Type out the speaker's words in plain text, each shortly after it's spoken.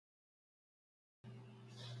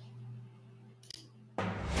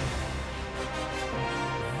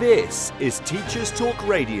This is Teachers Talk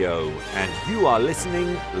Radio, and you are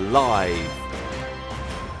listening live.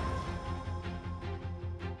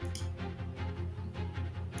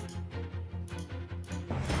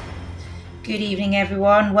 Good evening,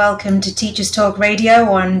 everyone. Welcome to Teachers Talk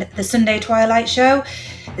Radio on the Sunday Twilight Show.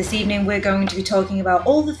 This evening we're going to be talking about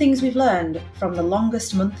all the things we've learned from the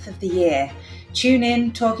longest month of the year. Tune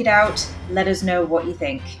in, talk it out, let us know what you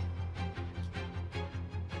think.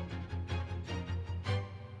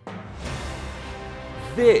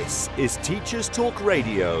 This is Teachers Talk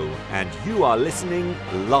Radio, and you are listening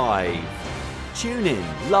live. Tune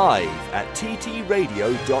in live at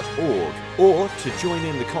ttradio.org, or to join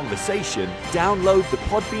in the conversation, download the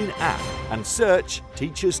Podbean app and search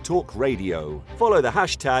Teachers Talk Radio. Follow the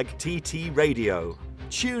hashtag TTRadio.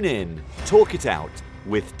 Tune in, talk it out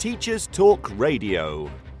with Teachers Talk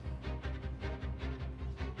Radio.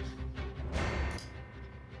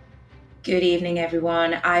 Good evening,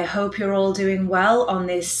 everyone. I hope you're all doing well on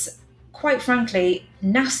this, quite frankly,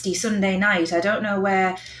 nasty Sunday night. I don't know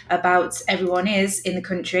whereabouts everyone is in the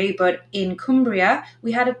country, but in Cumbria,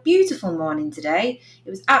 we had a beautiful morning today.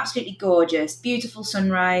 It was absolutely gorgeous, beautiful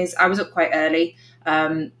sunrise. I was up quite early,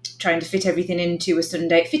 trying to fit everything into a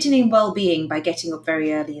Sunday, fitting in well-being by getting up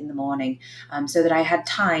very early in the morning, so that I had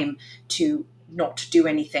time to not do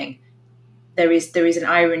anything. There is an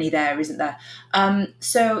irony there, isn't there?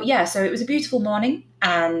 So it was a beautiful morning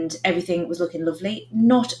and everything was looking lovely.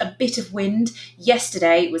 Not a bit of wind.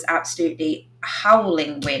 Yesterday was absolutely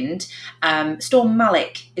howling wind. Storm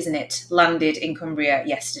Malik, isn't it, landed in Cumbria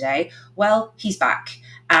yesterday. Well, he's back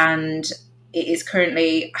and it is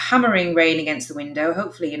currently hammering rain against the window.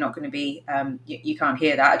 Hopefully you're not going to be, you can't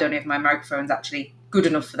hear that. I don't know if my microphone's actually good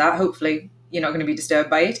enough for that. Hopefully you're not going to be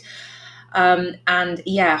disturbed by it.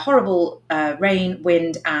 Horrible rain,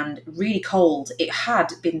 wind, and really cold. It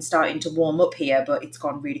had been starting to warm up here, but it's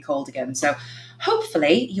gone really cold again. So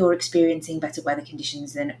hopefully you're experiencing better weather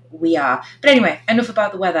conditions than we are. But anyway, enough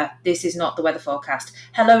about the weather. This is not the weather forecast.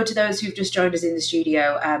 Hello to those who've just joined us in the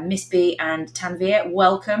studio. Miss B and Tanvir,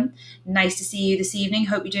 welcome. Nice to see you this evening.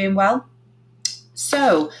 Hope you're doing well.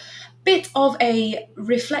 So, bit of a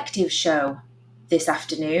reflective show this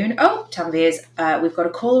afternoon. Oh, Tanvir's, we've got a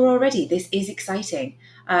caller already. This is exciting.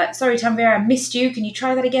 Sorry, Tanvir, I missed you. Can you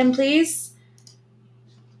try that again, please?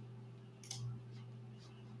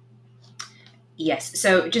 Yes,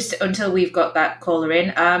 so just until we've got that caller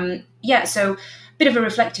in. So bit of a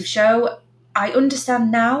reflective show. I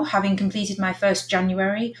understand now, having completed my first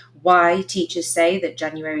January, why teachers say that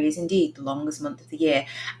January is indeed the longest month of the year.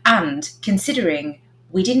 And considering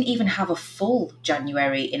we didn't even have a full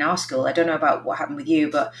January in our school. I don't know about what happened with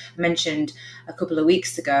you, but I mentioned a couple of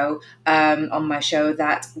weeks ago on my show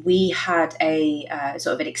that we had a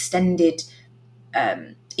sort of an extended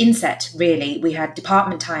inset, really. We had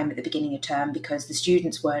department time at the beginning of term because the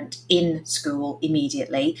students weren't in school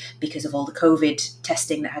immediately because of all the COVID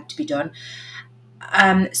testing that had to be done.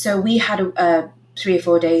 So we had 3 or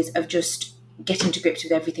 4 days of just getting to grips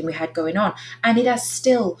with everything we had going on, and it has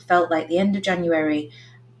still felt like the end of January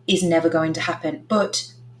is never going to happen.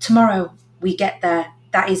 But tomorrow we get there.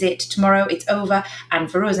 That is it. Tomorrow it's over,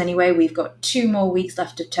 and for us anyway, we've got 2 more weeks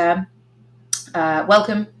left of term.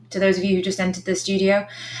 Welcome to those of you who just entered the studio,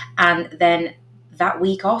 and then that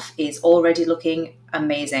week off is already looking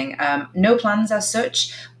amazing. No plans as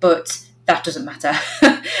such, but that doesn't matter.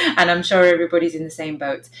 And I'm sure everybody's in the same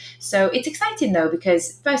boat. So it's exciting though,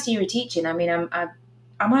 because first year of teaching, I mean, am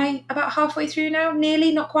I about halfway through now?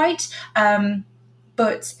 Nearly, not quite.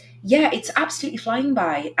 But yeah, it's absolutely flying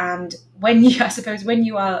by. And when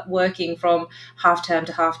you are working from half term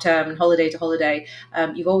to half term and holiday to holiday,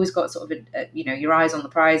 you've always got sort of your eyes on the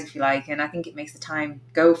prize, if you like, and I think it makes the time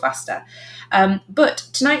go faster. But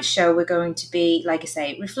tonight's show, we're going to be, like I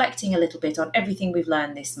say, reflecting a little bit on everything we've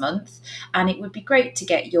learned this month, and it would be great to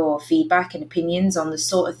get your feedback and opinions on the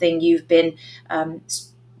sort of thing you've been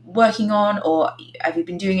working on, or have you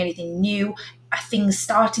been doing anything new? Are things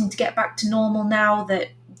starting to get back to normal now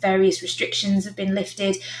that various restrictions have been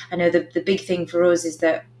lifted? I know the big thing for us is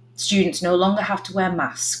that students no longer have to wear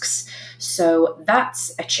masks. So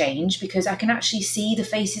that's a change because I can actually see the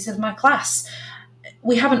faces of my class.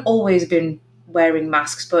 We haven't always been wearing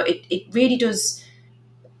masks, but it really does.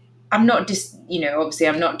 I'm not just, obviously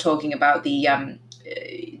I'm not talking about the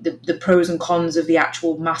pros and cons of the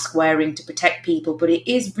actual mask wearing to protect people, but it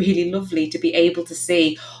is really lovely to be able to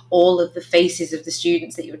see all of the faces of the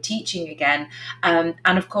students that you're teaching again, and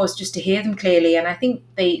of course just to hear them clearly. And I think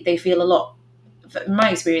they feel a lot, in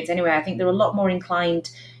my experience anyway, I think they're a lot more inclined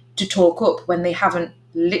to talk up when they haven't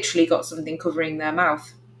literally got something covering their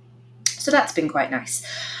mouth. So that's been quite nice.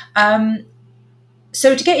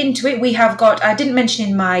 So to get into it, we have got, I didn't mention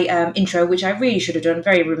in my intro, which I really should have done,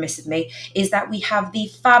 very remiss of me, is that we have the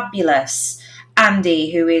fabulous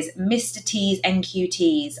Andy, who is Mr. T's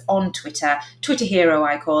NQTs on Twitter hero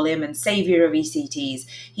I call him, and saviour of ECTs.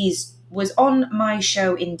 He's was on my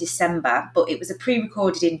show in December, but it was a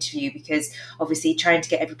pre-recorded interview because obviously trying to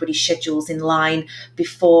get everybody's schedules in line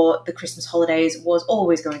before the Christmas holidays was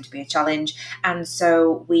always going to be a challenge, and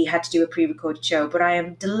so we had to do a pre-recorded show. But I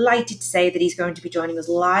am delighted to say that he's going to be joining us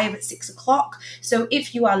live at 6 o'clock. So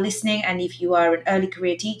if you are listening, and if you are an early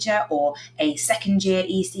career teacher or a second year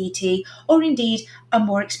ECT, or indeed a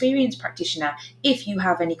more experienced practitioner, if you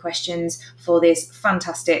have any questions for this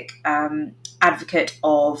fantastic advocate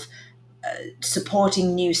of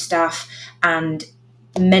supporting new staff and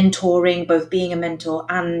mentoring, both being a mentor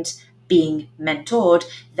and being mentored,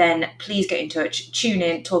 then please get in touch, tune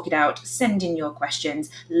in, talk it out, send in your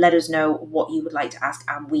questions, let us know what you would like to ask,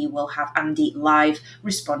 and we will have Andy live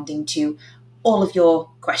responding to all of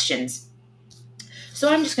your questions. So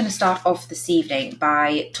I'm just going to start off this evening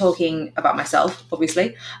by talking about myself,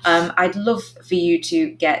 obviously. I'd love for you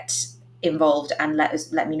to get involved and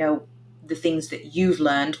let me know the things that you've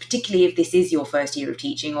learned, particularly if this is your first year of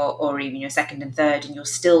teaching, or even your second and third, and you're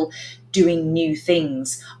still doing new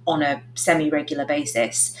things on a semi-regular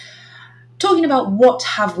basis. Talking about what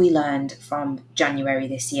have we learned from January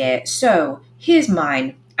this year. So here's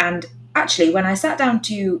mine. And actually, when I sat down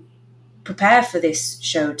to prepare for this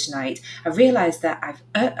show tonight, I realised that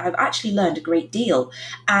I've actually learned a great deal,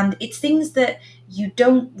 and it's things that you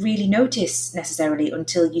don't really notice necessarily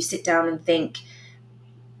until you sit down and think,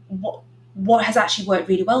 what has actually worked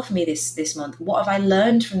really well for me this month? What have I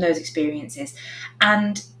learned from those experiences?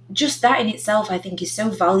 And just that in itself, I think, is so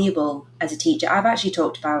valuable as a teacher. I've actually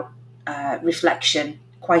talked about reflection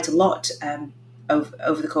quite a lot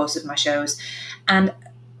over the course of my shows, and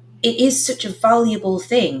it is such a valuable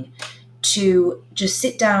thing to just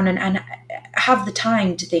sit down and have the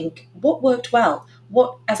time to think, what worked well?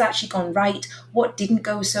 What has actually gone right? What didn't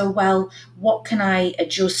go so well? What can I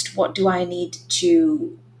adjust? What do I need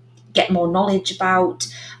to get more knowledge about?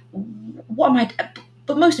 What am I,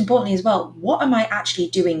 but most importantly as well, what am I actually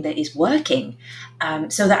doing that is working,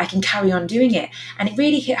 so that I can carry on doing it? And it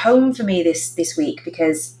really hit home for me this week,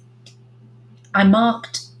 because I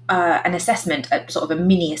marked an assessment, sort of a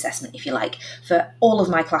mini assessment, if you like, for all of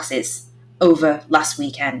my classes over last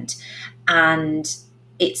weekend. And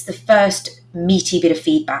it's the first meaty bit of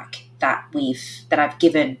feedback that I've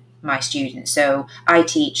given my students. So I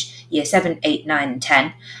teach year 7, 8, 9 and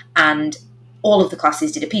 10, and all of the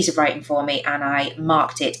classes did a piece of writing for me, and I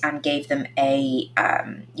marked it and gave them a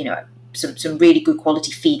some really good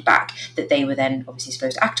quality feedback that they were then obviously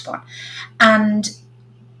supposed to act upon. And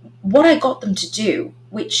what I got them to do,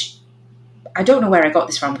 which I don't know where I got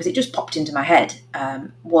this from because it just popped into my head,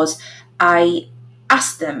 was I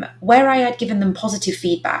asked them, where I had given them positive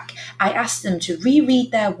feedback, I asked them to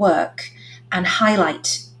reread their work and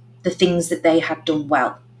highlight the things that they had done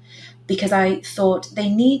well, because I thought they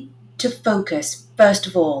need to focus first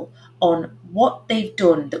of all on what they've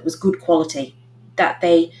done that was good quality, that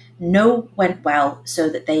they know went well, so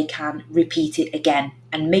that they can repeat it again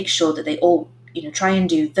and make sure that they all try and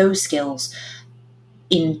do those skills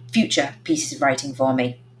in future pieces of writing for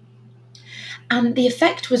me. And the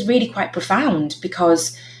effect was really quite profound,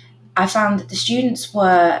 because I found that the students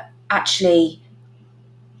were actually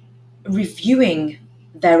reviewing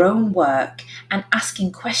their own work and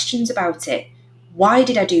asking questions about it. Why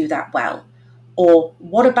did I do that well? Or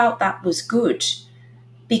what about that was good?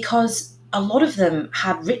 Because a lot of them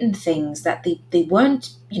had written things that they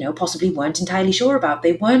weren't, possibly weren't entirely sure about.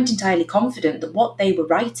 They weren't entirely confident that what they were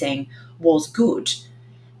writing was good.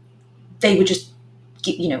 They were just,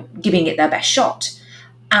 giving it their best shot.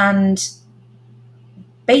 And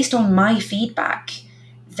based on my feedback,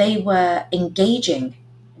 they were engaging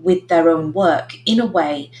with their own work in a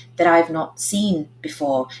way that I've not seen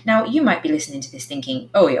before. Now, you might be listening to this thinking,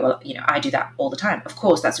 oh yeah, well, I do that all the time. Of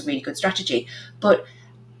course, that's a really good strategy. But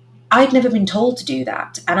I'd never been told to do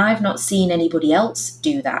that, and I've not seen anybody else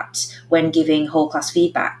do that when giving whole class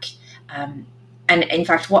feedback. And in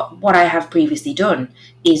fact, what I have previously done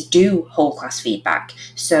is do whole class feedback,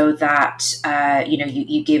 so that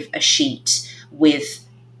you give a sheet with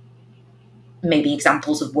maybe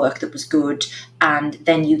examples of work that was good, and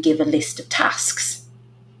then you give a list of tasks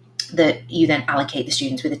that you then allocate the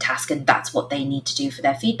students with a task, and that's what they need to do for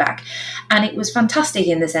their feedback. And it was fantastic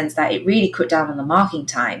in the sense that it really cut down on the marking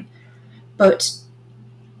time. But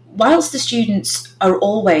whilst the students are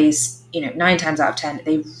always, 9 times out of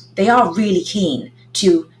 10, they are really keen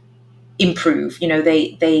to improve.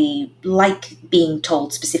 They like being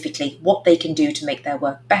told specifically what they can do to make their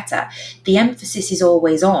work better. The emphasis is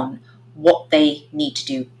always on what they need to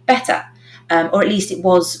do better, or at least it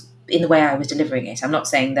was in the way I was delivering it. I'm not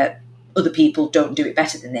saying that other people don't do it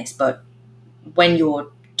better than this, but when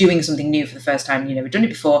you're doing something new for the first time, you've never done it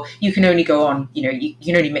before, you can only go on, you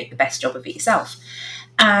can only make the best job of it yourself.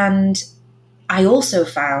 And I also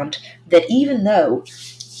found that even though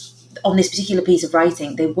on this particular piece of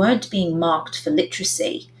writing they weren't being marked for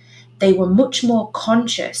literacy, they were much more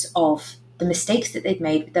conscious of the mistakes that they'd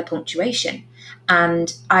made with their punctuation.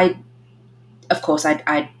 And I'd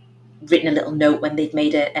written a little note when they'd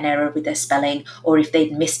made an error with their spelling, or if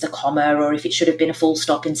they'd missed a comma, or if it should have been a full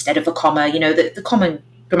stop instead of a comma, the common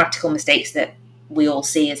grammatical mistakes that we all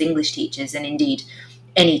see as English teachers, and indeed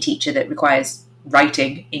any teacher that requires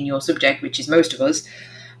writing in your subject, which is most of us.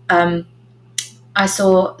 I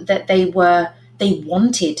saw that they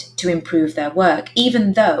wanted to improve their work,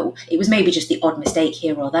 even though it was maybe just the odd mistake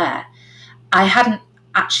here or there. I hadn't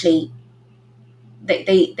actually...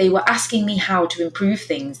 They were asking me how to improve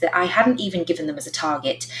things that I hadn't even given them as a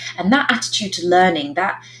target. And that attitude to learning,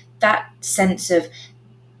 that sense of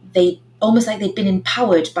they almost like they'd been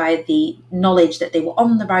empowered by the knowledge that they were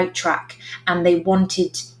on the right track, and they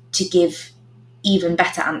wanted to give even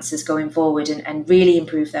better answers going forward and really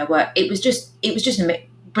improve their work. It was just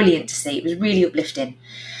brilliant to see. It was really uplifting.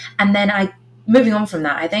 And then moving on from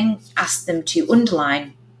that, I then asked them to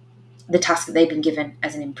underline the task that they'd been given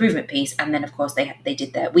as an improvement piece. And then of course they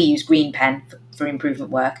did that. We use green pen for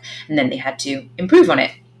improvement work, and then they had to improve on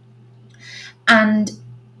it. And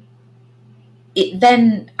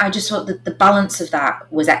I just thought that the balance of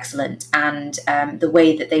that was excellent, and the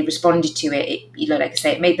way that they responded to it, like I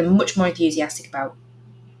say, it made them much more enthusiastic about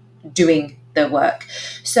doing their work.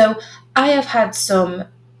 So I have had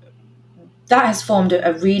that has formed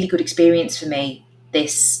a really good experience for me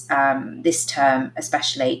this term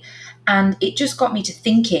especially, and it just got me to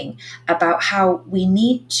thinking about how we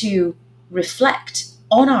need to reflect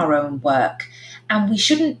on our own work, and we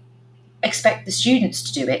shouldn't expect the students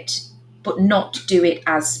to do it, but not do it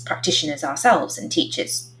as practitioners ourselves and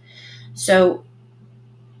teachers. So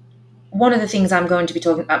one of the things I'm going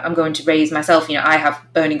to raise myself, I have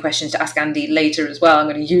burning questions to ask Andy later as well, I'm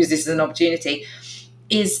going to use this as an opportunity,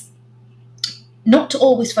 is not to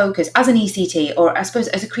always focus as an ECT, or I suppose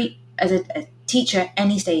as a teacher at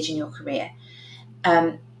any stage in your career.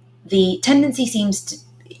 The tendency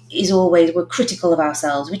is always we're critical of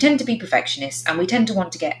ourselves. We tend to be perfectionists, and we tend to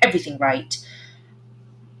want to get everything right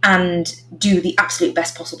and do the absolute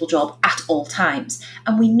best possible job at all times.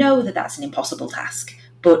 And we know that that's an impossible task,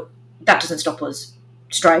 but that doesn't stop us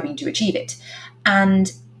striving to achieve it.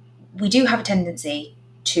 And we do have a tendency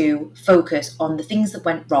to focus on the things that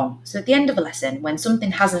went wrong. So at the end of a lesson, when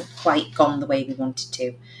something hasn't quite gone the way we wanted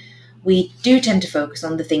to, we do tend to focus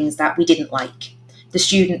on the things that we didn't like. The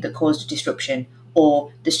student that caused a disruption,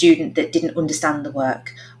 or the student that didn't understand the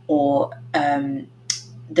work, or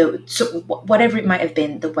whatever it might have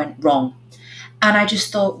been that went wrong. And I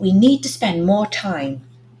just thought we need to spend more time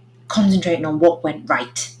concentrating on what went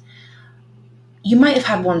right. You might have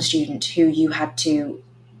had one student who you had to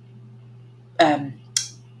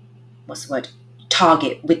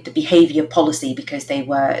target with the behaviour policy because they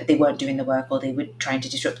weren't doing the work, or they were trying to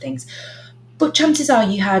disrupt things. But chances are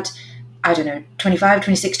you had, 25,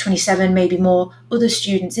 26, 27, maybe more other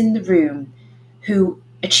students in the room who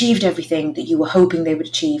achieved everything that you were hoping they would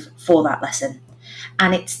achieve for that lesson.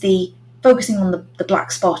 And it's the focusing on the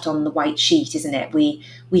black spot on the white sheet, isn't it? We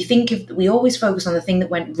always focus on the thing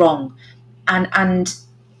that went wrong, and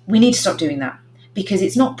we need to stop doing that, because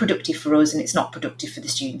it's not productive for us, and it's not productive for the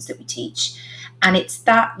students that we teach. And it's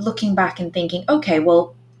that looking back and thinking, okay,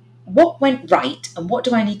 well, what went right, and what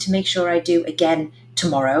do I need to make sure I do again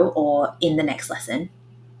tomorrow or in the next lesson?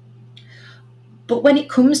 But when it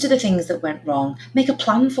comes to the things that went wrong, make a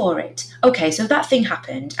plan for it. Okay, so that thing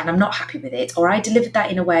happened and I'm not happy with it, or I delivered that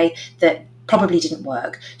in a way that probably didn't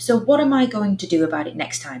work. So what am I going to do about it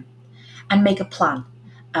next time? And make a plan.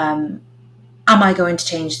 Am I going to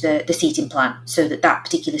change the seating plan so that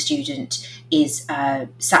particular student is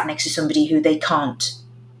sat next to somebody who they can't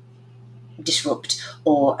disrupt,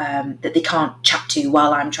 or that they can't chat to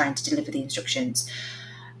while I'm trying to deliver the instructions?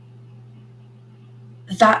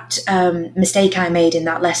 That mistake I made in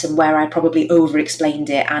that lesson, where I probably over-explained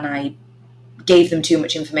it and I gave them too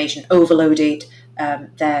much information, overloaded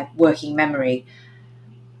their working memory.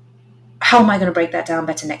 How am I going to break that down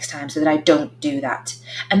better next time so that I don't do that?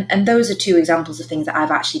 And those are two examples of things that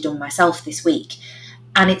I've actually done myself this week.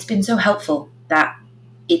 And it's been so helpful that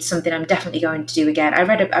it's something I'm definitely going to do again. I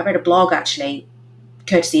read a blog actually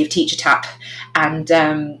courtesy of Teacher Tap, and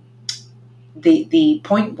the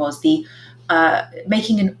point was the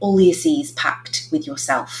making an Ulysses pact with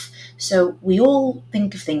yourself. So we all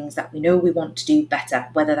think of things that we know we want to do better,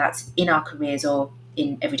 whether that's in our careers or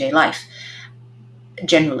in everyday life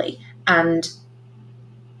generally. And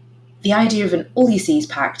the idea of an Ulysses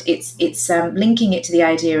pact, it's linking it to the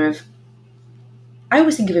idea of, I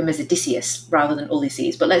always think of him as Odysseus rather than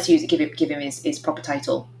Ulysses, but let's give him his proper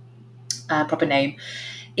title, proper name,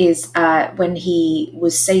 is when he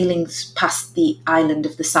was sailing past the island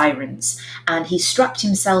of the Sirens, and he strapped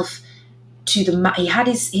himself to he had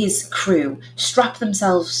his crew strap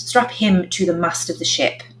him to the mast of the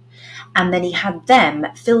ship, and then he had them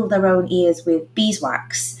fill their own ears with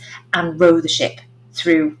beeswax and row the ship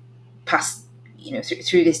through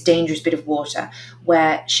this dangerous bit of water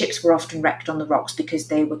where ships were often wrecked on the rocks because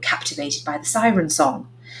they were captivated by the siren song.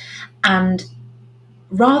 And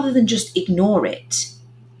rather than just ignore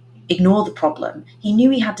the problem, he knew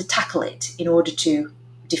he had to tackle it in order to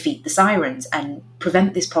defeat the sirens and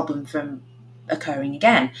prevent this problem from occurring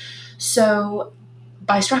again. So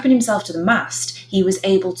by strapping himself to the mast, he was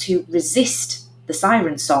able to resist the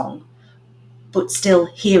siren song, but still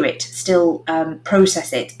hear it, still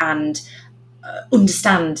process it, and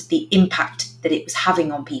understand the impact that it was having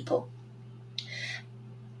on people.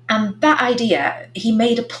 And that idea, he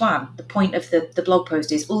made a plan. The point of the blog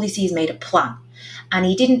post is Ulysses made a plan. And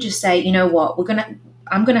he didn't just say, you know what,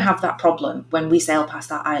 I'm going to have that problem when we sail past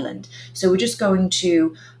that island. So we're just going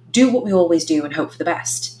to do what we always do and hope for the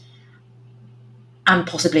best, and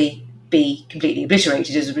possibly be completely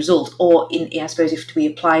obliterated as a result. Or I suppose if we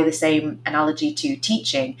apply the same analogy to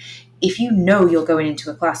teaching, if you know you're going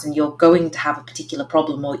into a class and you're going to have a particular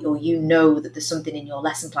problem, or you know that there's something in your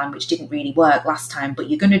lesson plan which didn't really work last time, but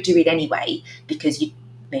you're going to do it anyway because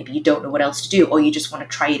maybe you don't know what else to do, or you just want to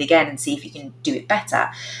try it again and see if you can do it better.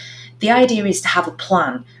 The idea is to have a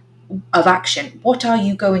plan of action. What are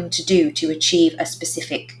you going to do to achieve a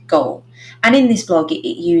specific goal? And in this blog, it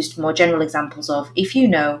used more general examples of, if you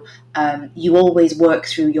know you always work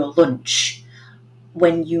through your lunch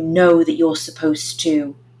when you know that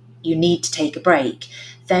you need to take a break,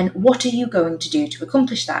 then what are you going to do to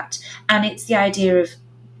accomplish that? And it's the idea of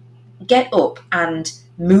get up and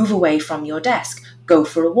move away from your desk, go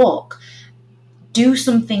for a walk, do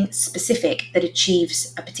something specific that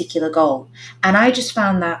achieves a particular goal. And I just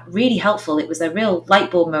found that really helpful. It was a real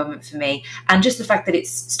light bulb moment for me. And just the fact that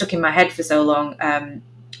it's stuck in my head for so long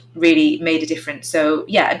really made a difference. So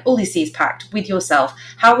yeah, an Ulysses pact with yourself.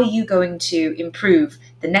 How are you going to improve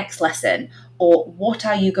the next lesson? Or what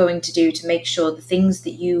are you going to do to make sure the things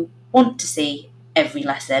that you want to see every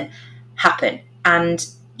lesson happen? And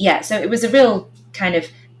yeah, so it was a real kind of,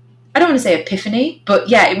 I don't want to say epiphany, but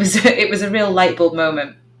yeah, it was a real light bulb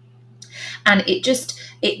moment. And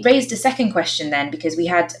it raised a second question then, because we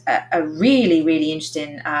had a really, really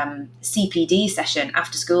interesting CPD session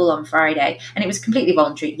after school on Friday, and it was completely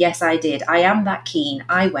voluntary. Yes, I did. I am that keen.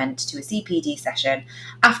 I went to a CPD session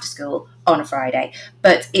after school on a Friday,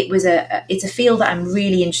 but it's a field that I'm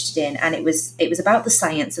really interested in, and it was about the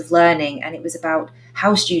science of learning, and it was about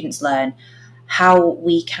how students learn, how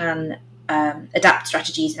we can adapt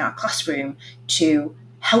strategies in our classroom to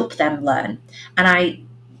help them learn. And I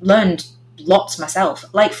learned lots myself.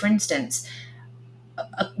 Like, for instance,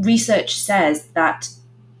 research says that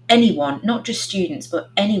anyone, not just students, but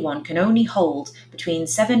anyone can only hold between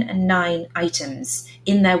 7 and 9 items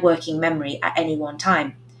in their working memory at any one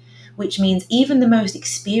time, which means even the most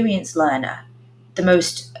experienced learner, the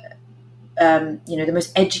most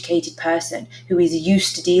educated person who is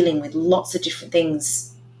used to dealing with lots of different things,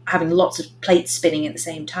 having lots of plates spinning at the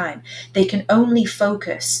same time, they can only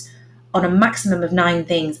focus on a maximum of 9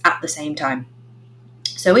 things at the same time.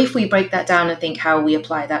 So if we break that down and think how we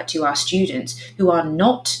apply that to our students who are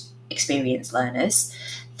not experienced learners,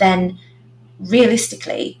 then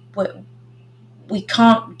realistically, we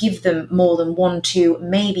can't give them more than 1, 2,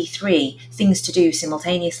 maybe 3 things to do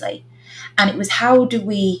simultaneously. And it was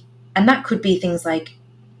and that could be things like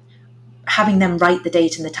having them write the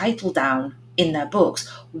date and the title down in their books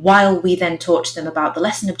while we then talk to them about the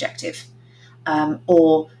lesson objective,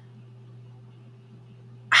 or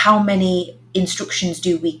how many instructions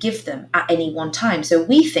do we give them at any one time. So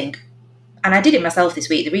we think, and I did it myself this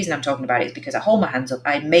week, the reason I'm talking about it is because I hold my hands up,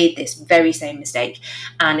 I made this very same mistake,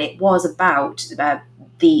 and it was about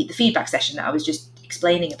the feedback session that I was just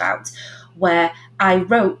explaining about, where I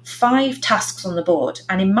wrote 5 tasks on the board,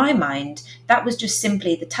 and in my mind that was just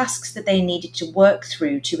simply the tasks that they needed to work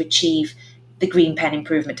through to achieve the green pen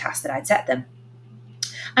improvement task that I'd set them.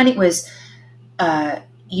 And it was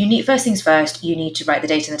you need, first things first, you need to write the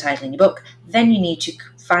date and the title in your book. Then you need to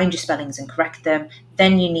find your spellings and correct them.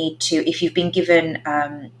 Then you need to, if you've been given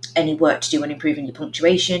any work to do on improving your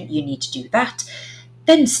punctuation, you need to do that.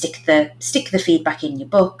 Then stick the feedback in your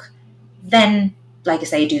book. Then, like I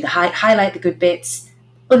say, do the highlight the good bits,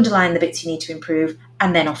 underline the bits you need to improve,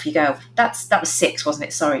 and then off you go. That was 6, wasn't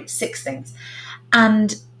it? Sorry, 6 things.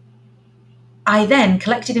 And I then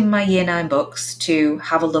collected in my Year 9 books to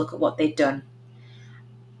have a look at what they'd done.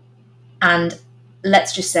 And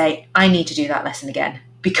let's just say I need to do that lesson again,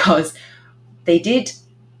 because they did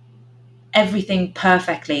everything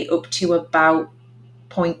perfectly up to about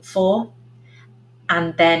 0.4,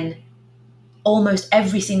 and then almost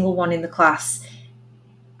every single one in the class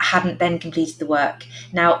hadn't then completed the work.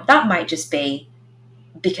 Now, that might just be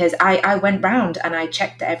because I went round and I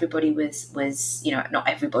checked that everybody was not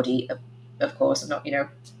everybody, of course, I'm not,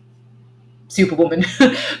 Superwoman,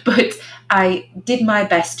 but I did my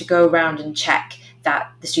best to go around and check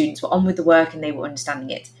that the students were on with the work and they were understanding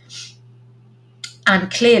it.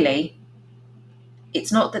 And clearly,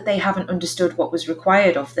 it's not that they haven't understood what was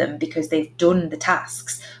required of them, because they've done the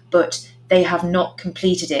tasks, but they have not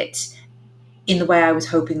completed it in the way I was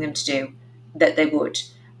hoping them to do, that they would.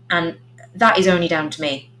 And that is only down to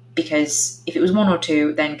me, because if it was 1 or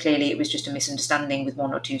 2, then clearly it was just a misunderstanding with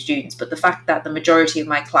 1 or 2 students. But the fact that the majority of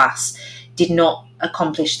my class did not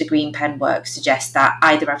accomplish the green pen work suggests that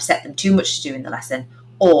either I've set them too much to do in the lesson,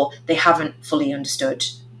 or they haven't fully understood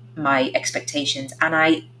my expectations. And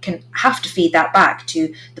I can have to feed that back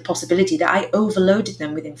to the possibility that I overloaded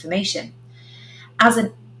them with information. As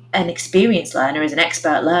an experienced learner, as an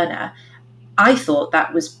expert learner, I thought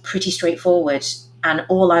that was pretty straightforward, and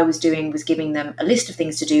all I was doing was giving them a list of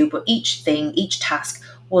things to do, but each task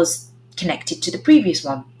was connected to the previous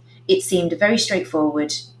one. It seemed a very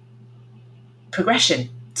straightforward progression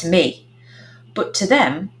to me, but to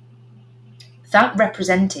them, that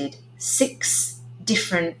represented 6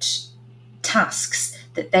 different tasks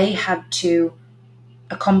that they had to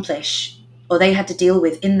accomplish, or they had to deal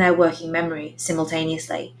with in their working memory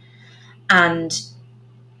simultaneously. And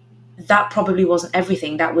that probably wasn't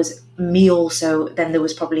everything. That was me also. Then there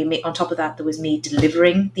was probably me, on top of that, there was me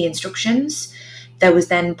delivering the instructions. There was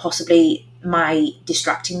then possibly my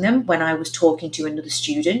distracting them when I was talking to another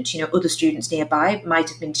student. Other students nearby might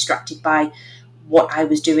have been distracted by what I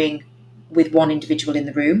was doing with one individual in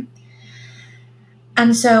the room.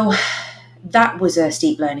 And so that was a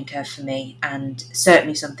steep learning curve for me, and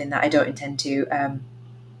certainly something that I don't intend to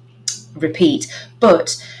repeat.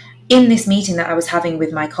 But in this meeting that I was having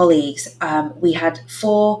with my colleagues, we had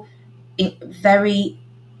 4 very,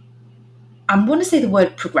 I want to say the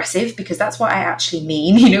word progressive, because that's what I actually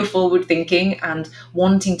mean, forward thinking and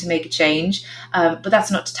wanting to make a change. But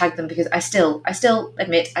that's not to tag them, because I still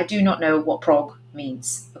admit I do not know what prog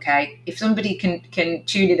means. Okay, if somebody can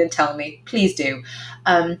tune in and tell me, please do.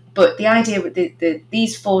 But the idea with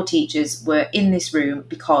these 4 teachers were in this room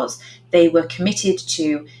because they were committed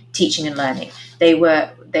to teaching and learning. We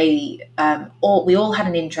all had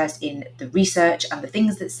an interest in the research and the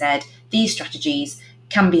things that said these strategies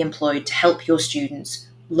can be employed to help your students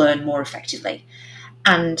learn more effectively.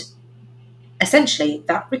 And essentially,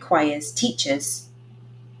 that requires teachers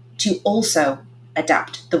to also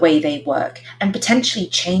adapt the way they work and potentially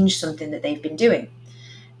change something that they've been doing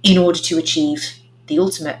in order to achieve the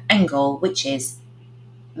ultimate end goal, which is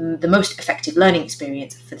the most effective learning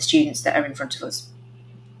experience for the students that are in front of us.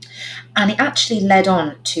 And it actually led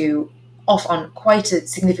on quite a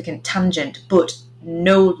significant tangent, but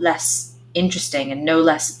no less interesting and no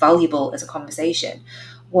less valuable as a conversation,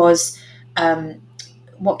 was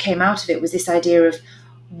what came out of it was this idea of,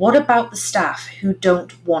 what about the staff who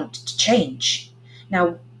don't want to change?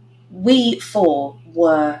 Now, we 4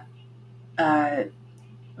 were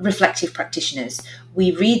reflective practitioners.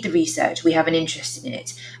 We read the research, we have an interest in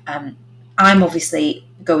it. I'm obviously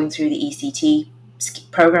going through the ECT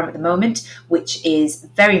program at the moment, which is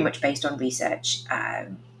very much based on research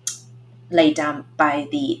laid down by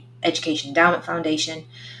the Education Endowment Foundation.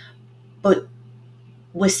 But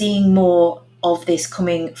we're seeing more of this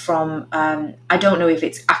coming from, I don't know if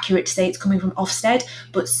it's accurate to say it's coming from Ofsted,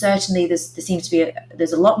 but certainly there seems to be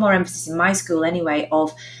there's a lot more emphasis in my school anyway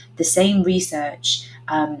of the same research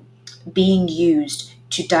being used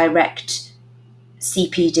to direct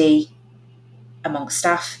CPD among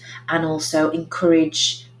staff, and also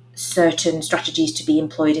encourage certain strategies to be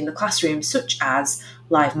employed in the classroom, such as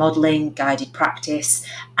live modelling, guided practice,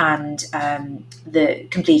 and the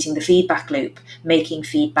completing the feedback loop, making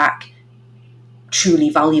feedback truly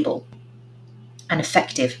valuable and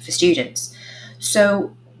effective for students.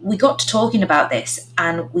 So we got to talking about this,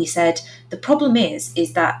 and we said the problem is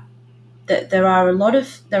that there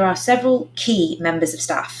are several key members of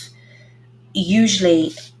staff,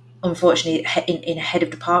 usually, unfortunately, in a head of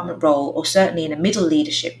department role, or certainly in a middle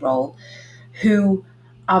leadership role, who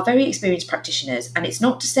are very experienced practitioners. And it's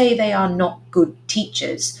not to say they are not good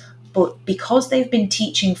teachers, but because they've been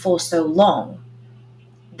teaching for so long,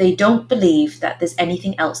 they don't believe that there's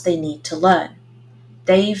anything else they need to learn.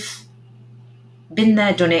 They've been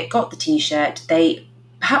there, done it, got the t-shirt. They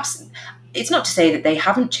perhaps, it's not to say that they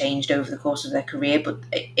haven't changed over the course of their career, but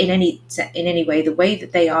in any way, the way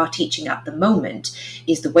that they are teaching at the moment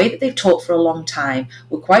is the way that they've taught for a long time.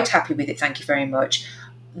 We're quite happy with it, thank you very much.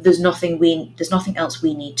 There's nothing else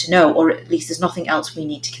we need to know, or at least there's nothing else we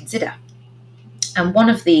need to consider. And one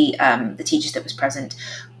of the teachers that was present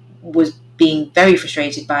was being very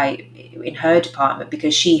frustrated in her department,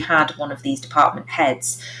 because she had one of these department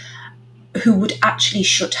heads who would actually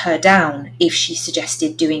shut her down if she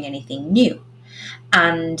suggested doing anything new.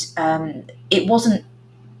 And it wasn't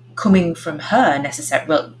coming from her necessarily,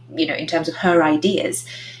 well, in terms of her ideas.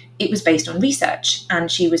 It was based on research,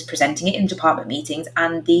 and she was presenting it in department meetings,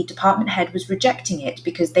 and the department head was rejecting it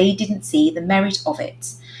because they didn't see the merit of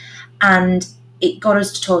it. And it got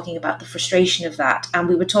us to talking about the frustration of that. And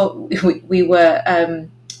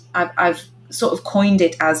I've sort of coined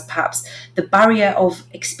it as perhaps the barrier of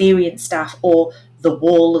experienced staff, or the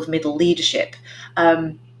wall of middle leadership,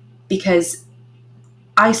 because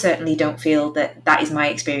I certainly don't feel that is my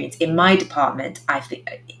experience in my department. I think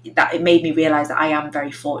that it made me realise that I am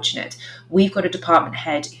very fortunate. We've got a department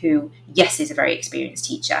head who, yes, is a very experienced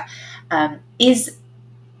teacher, is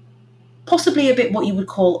possibly a bit what you would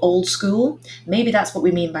call old school. Maybe that's what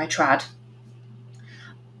we mean by trad.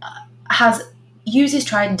 Uses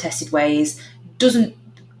tried and tested ways, doesn't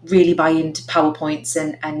really buy into PowerPoints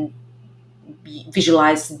and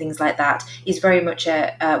visualize and things like that, is very much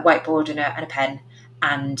a whiteboard and a pen,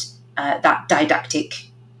 and that didactic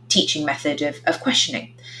teaching method of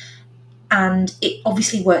questioning. And it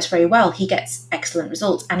obviously works very well. He gets excellent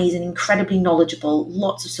results, and he's an incredibly knowledgeable,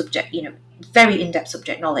 lots of subject, very in-depth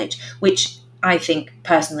subject knowledge, which I think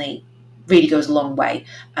personally really goes a long way,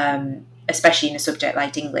 especially in a subject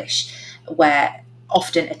like English, where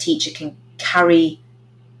often a teacher can carry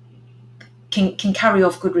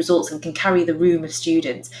off good results and can carry the room of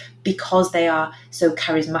students because they are so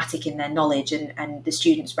charismatic in their knowledge, and the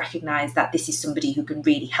students recognise that this is somebody who can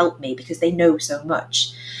really help me because they know so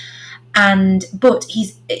much. But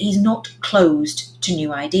he's not closed to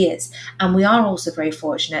new ideas. And we are also very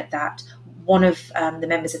fortunate that one of the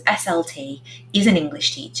members of SLT is an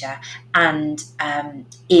English teacher, and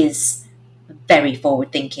is very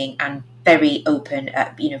forward thinking and very open,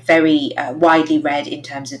 very widely read in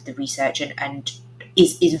terms of the research, and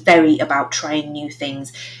is very about trying new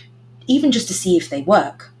things, even just to see if they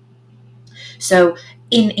work. So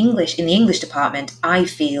in the English department, I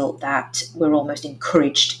feel that we're almost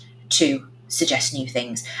encouraged to suggest new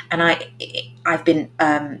things, and I've been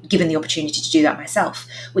given the opportunity to do that myself,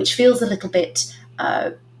 which feels a little bit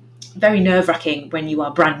very nerve-wracking when you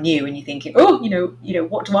are brand new and you're thinking,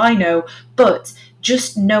 what do I know? But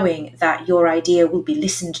just knowing that your idea will be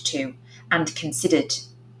listened to and considered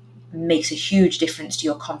makes a huge difference to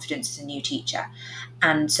your confidence as a new teacher.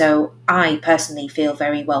 And so I personally feel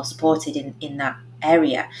very well supported in that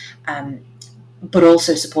area, but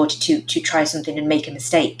also supported to try something and make a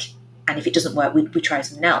mistake. And if it doesn't work, we try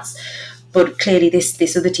something else. But clearly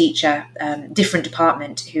this other teacher, different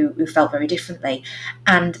department, who felt very differently.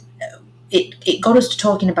 And it got us to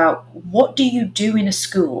talking about, what do you do in a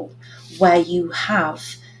school where you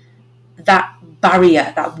have that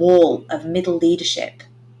barrier, that wall of middle leadership,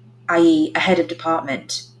 i.e. a head of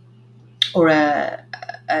department or a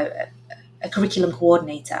curriculum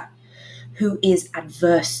coordinator who is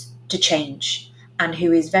adverse to change and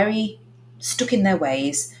who is very stuck in their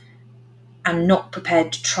ways and not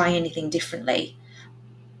prepared to try anything differently.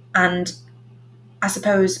 And I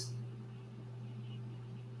suppose,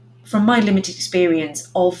 from my limited experience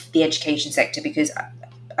of the education sector, because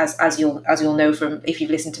as you'll know from if you've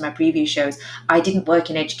listened to my previous shows, I didn't work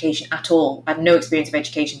in education at all. I had no experience of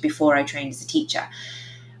education before I trained as a teacher.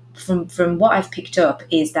 From what I've picked up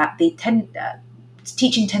is that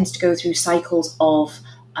teaching tends to go through cycles of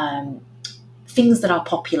things that are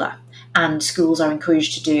popular and schools are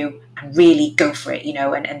encouraged to do and really go for it,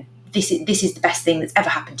 and this is the best thing that's ever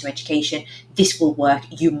happened to education. This will work.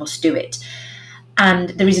 You must do it. And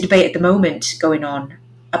there is a debate at the moment going on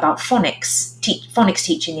about phonics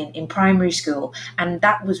teaching in primary school, and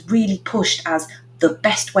that was really pushed as the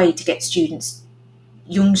best way to get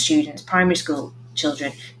young students, primary school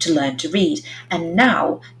children to learn to read. And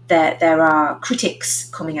now there are critics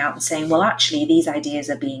coming out and saying, well, actually, these ideas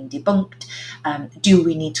are being debunked. Do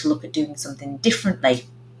we need to look at doing something differently?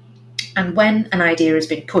 And when an idea has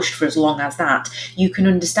been pushed for as long as that, you can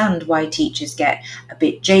understand why teachers get a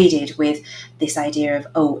bit jaded with this idea of,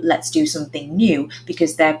 oh, let's do something new,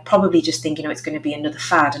 because they're probably just thinking, oh, it's going to be another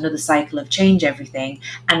fad, another cycle of change everything.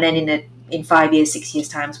 And then in 5 years, 6 years'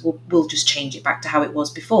 time, we'll just change it back to how it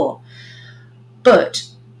was before. But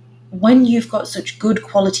when you've got such good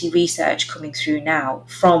quality research coming through now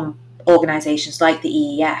from organisations like the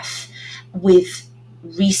EEF, with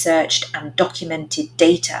researched and documented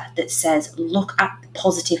data that says, look at the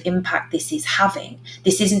positive impact this is having.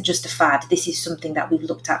 This isn't just a fad. This is something that we've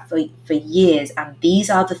looked at for years. And these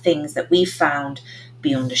are the things that we've found,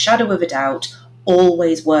 beyond a shadow of a doubt,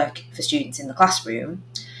 always work for students in the classroom.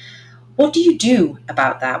 What do you do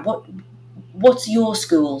about that? What's your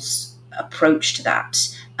school's approach to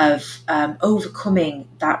that, of overcoming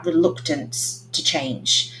that reluctance to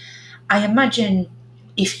change? I imagine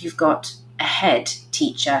if you've got a head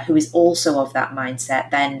teacher who is also of that mindset,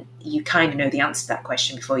 then you kind of know the answer to that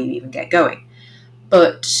question before you even get going.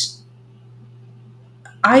 But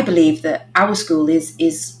I believe that our school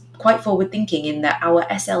is quite forward thinking in that our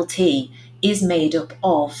SLT is made up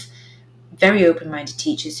of very open-minded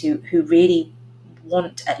teachers who really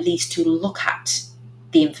want at least to look at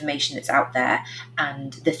the information that's out there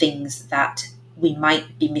and the things that we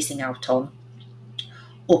might be missing out on,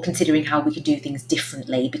 or considering how we could do things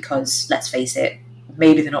differently, because let's face it,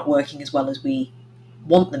 maybe they're not working as well as we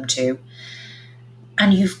want them to.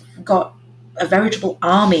 And you've got a veritable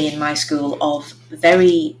army in my school of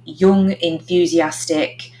very young,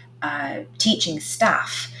 enthusiastic teaching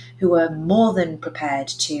staff who are more than prepared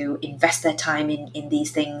to invest their time in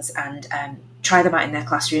these things and try them out in their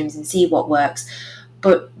classrooms and see what works.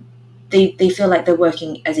 But they feel like they're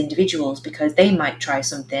working as individuals, because they might try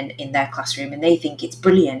something in their classroom and they think it's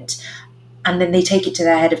brilliant, and then they take it to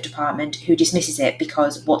their head of department, who dismisses it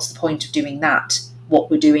because what's the point of doing that?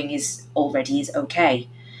 What we're doing is okay.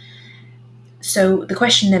 So the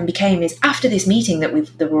question then became, is after this meeting that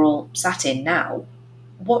we're all sat in now,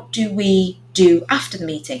 what do we do after the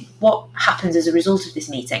meeting? What happens as a result of this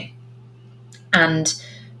meeting? And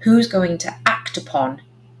who's going to act upon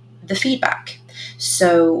the feedback,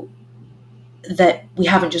 so that we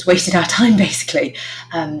haven't just wasted our time, basically?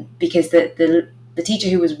 Because the teacher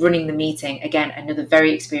who was running the meeting, again, another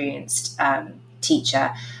very experienced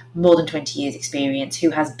teacher, more than 20 years experience,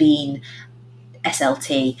 who has been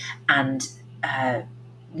SLT and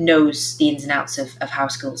knows the ins and outs of how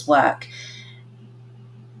schools work.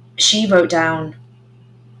 She wrote down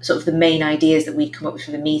sort of the main ideas that we'd come up with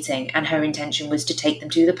for the meeting, and her intention was to take them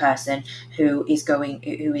to the person who is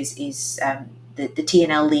the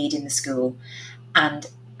T&L lead in the school, and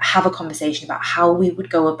have a conversation about how we would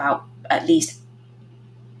go about at least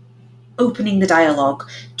opening the dialogue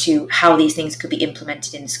to how these things could be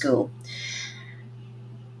implemented in the school.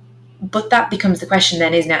 But that becomes the question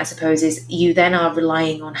then, isn't it, I suppose, is you then are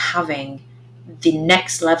relying on having the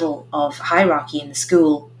next level of hierarchy in the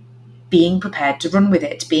school being prepared to run with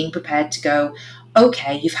it, being prepared to go,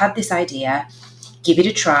 okay, you've had this idea, give it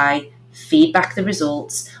a try, feedback the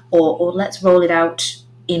results, or let's roll it out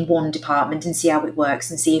in one department and see how it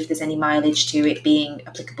works and see if there's any mileage to it being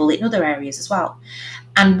applicable in other areas as well.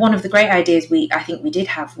 And one of the great ideas I think we did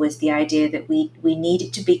have was the idea that we need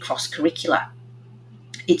it to be cross-curricular.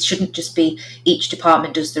 It shouldn't just be each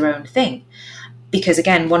department does their own thing. Because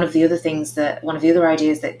again, one of the other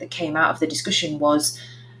ideas that came out of the discussion was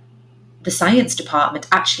the science department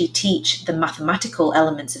actually teach the mathematical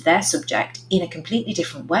elements of their subject in a completely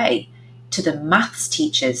different way to the maths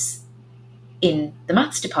teachers in the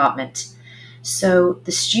maths department. So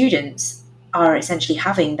the students are essentially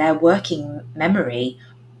having their working memory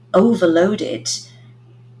overloaded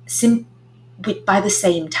by the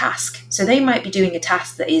same task. So they might be doing a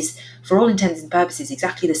task that is, for all intents and purposes,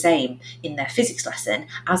 exactly the same in their physics lesson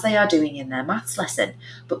as they are doing in their maths lesson.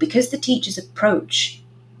 But because the teachers approach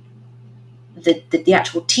the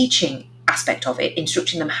actual teaching aspect of it,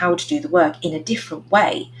 instructing them how to do the work in a different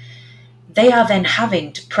way, they are then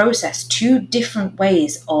having to process two different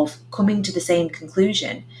ways of coming to the same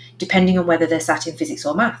conclusion, depending on whether they're sat in physics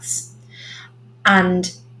or maths.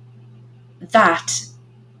 And that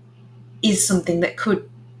is something that could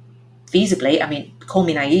feasibly, I mean, call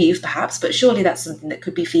me naive perhaps, but surely that's something that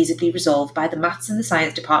could be feasibly resolved by the maths and the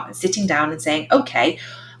science department sitting down and saying, okay,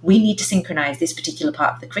 we need to synchronise this particular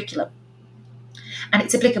part of the curriculum. And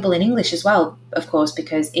it's applicable in English as well, of course,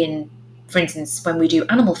 because for instance, when we do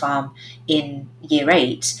Animal Farm in Year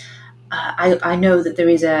 8, I know that there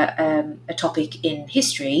is a topic in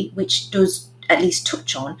history which does at least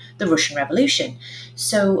touch on the Russian Revolution.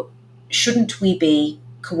 So shouldn't we be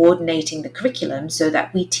coordinating the curriculum so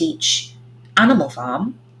that we teach Animal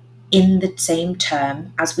Farm in the same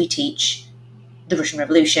term as we teach the Russian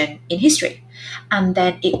Revolution in history? And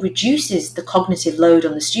then it reduces the cognitive load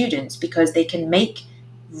on the students because they can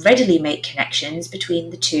readily make connections between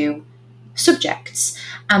the two subjects,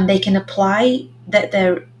 and they can apply that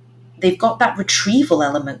they've got that retrieval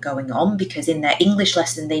element going on, because in their English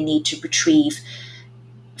lesson they need to retrieve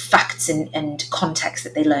facts and context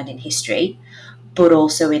that they learned in history, but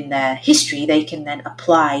also in their history they can then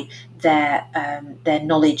apply their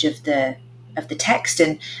knowledge of the text,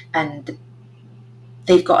 and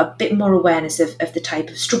they've got a bit more awareness of the type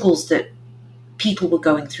of struggles that people were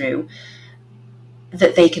going through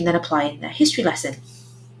that they can then apply in their history lesson,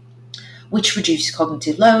 which reduces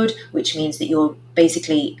cognitive load, which means that you're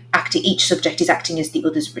basically each subject is acting as the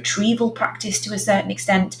other's retrieval practice to a certain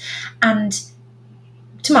extent. And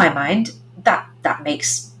to my mind, that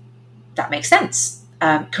makes sense.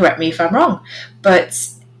 Correct me if I'm wrong. But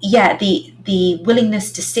yeah, the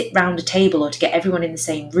willingness to sit round a table or to get everyone in the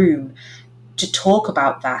same room to talk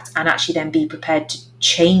about that and actually then be prepared to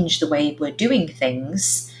change the way we're doing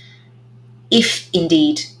things, if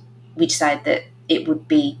indeed we decide that it would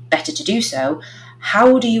be better to do so.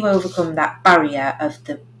 How do you overcome that barrier of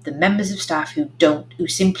the members of staff who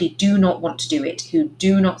simply do not want to do it, who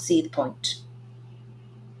do not see the point?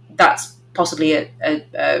 That's possibly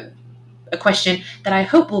a question that I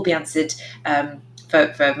hope will be answered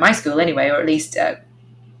for my school anyway, or at least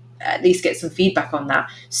get some feedback on that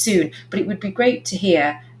soon. But it would be great to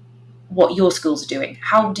hear what your schools are doing.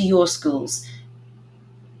 How do your schools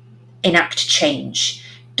enact change?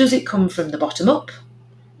 Does it come from the bottom up?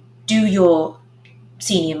 Do your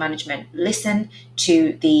senior management listen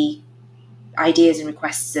to the ideas and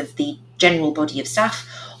requests of the general body of staff,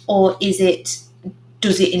 or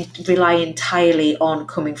does it rely entirely on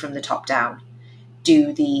coming from the top down?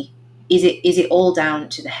 Is it all down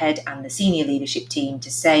to the head and the senior leadership team to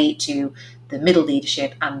say to the middle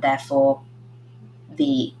leadership and therefore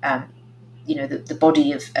the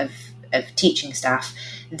body of teaching staff,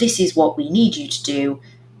 this is what we need you to do,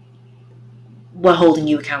 we're holding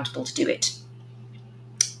you accountable to do it?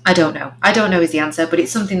 I don't know is the answer, but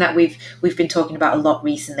it's something that we've been talking about a lot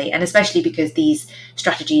recently, and especially because these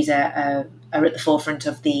strategies are at the forefront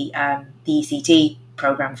of the ECT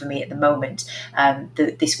program for me at the moment.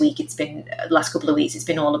 This week, last couple of weeks, it's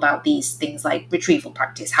been all about these things like retrieval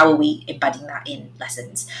practice. How are we embedding that in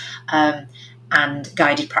lessons? And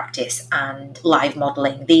guided practice and live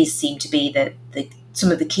modelling. These seem to be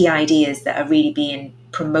some of the key ideas that are really being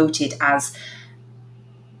promoted as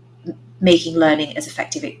making learning as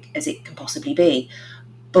effective as it can possibly be.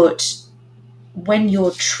 But when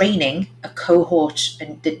you're training a cohort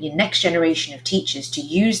and your next generation of teachers to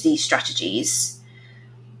use these strategies,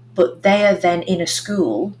 but they are then in a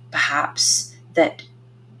school perhaps that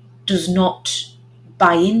does not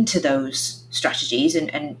buy into those strategies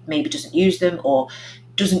and maybe doesn't use them, or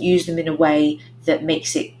doesn't use them in a way that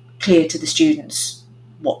makes it clear to the students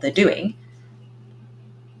what they're doing,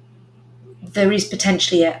 there is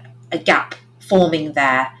potentially a gap forming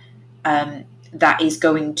there that is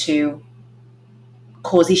going to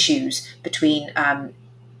cause issues between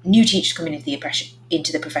new teachers coming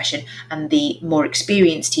into the profession and the more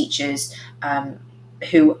experienced teachers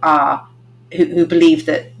who believe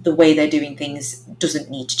that the way they're doing things doesn't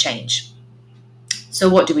need to change. So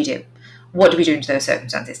what do we do? What do we do into those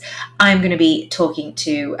circumstances? I'm going to be talking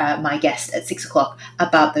to my guest at 6:00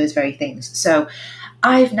 about those very things. So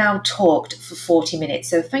I've now talked for 40 minutes,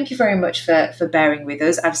 so thank you very much for bearing with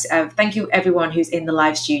us. Thank you everyone who's in the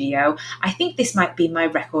live studio. I think this might be my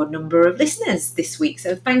record number of listeners this week,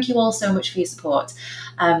 so thank you all so much for your support.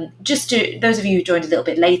 Just to those of you who joined a little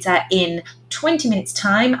bit later, in 20 minutes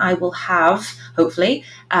time I will have, hopefully,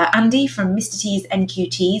 Andy from Mr. T's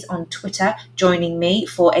NQTs on Twitter joining me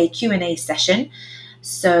for a Q&A session.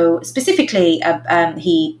 So specifically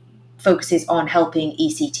he focuses on helping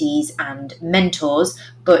ECTs and mentors,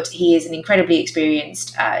 but he is an incredibly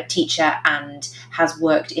experienced teacher and has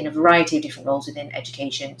worked in a variety of different roles within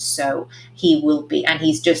education. So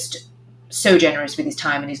he's just so generous with his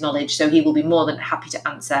time and his knowledge, so he will be more than happy to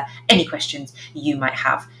answer any questions you might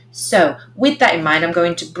have. So with that in mind, I'm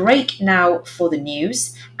going to break now for the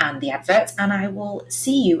news and the adverts, and I will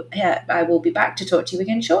see you. I will be back to talk to you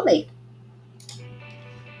again shortly.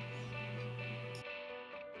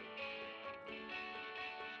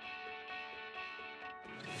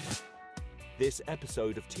 This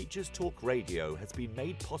episode of Teachers Talk Radio has been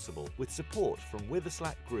made possible with support from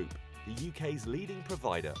Witherslack Group, the UK's leading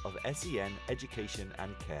provider of SEN education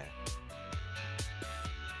and care.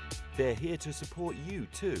 They're here to support you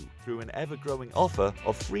too through an ever-growing offer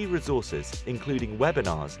of free resources, including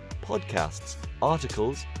webinars, podcasts,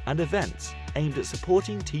 articles, and events aimed at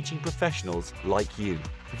supporting teaching professionals like you.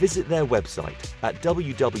 Visit their website at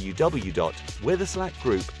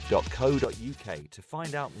www.witherslackgroup.co.uk to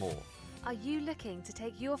find out more. Are you looking to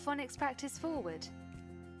take your phonics practice forward?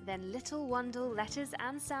 Then Little Wandle Letters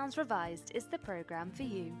and Sounds Revised is the programme for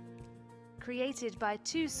you. Created by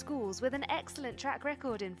two schools with an excellent track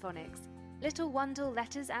record in phonics, Little Wandle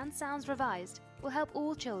Letters and Sounds Revised will help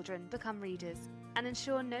all children become readers and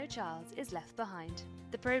ensure no child is left behind.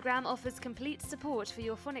 The programme offers complete support for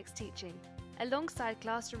your phonics teaching, alongside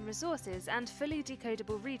classroom resources and fully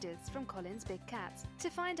decodable readers from Collins Big Cat. To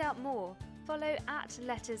find out more, follow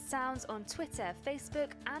 @LettersSounds on Twitter,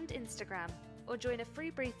 Facebook and Instagram, or join a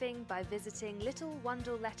free briefing by visiting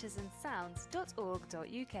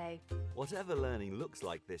littlewandlelettersandsounds.org.uk. Whatever learning looks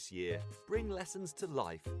like this year, bring lessons to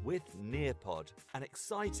life with Nearpod. An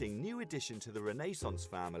exciting new addition to the Renaissance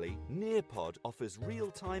family, Nearpod offers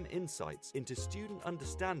real-time insights into student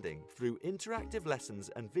understanding through interactive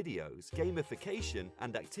lessons and videos, gamification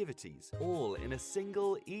and activities, all in a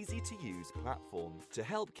single, easy-to-use platform. To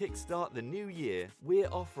help kickstart the new year,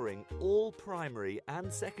 we're offering all primary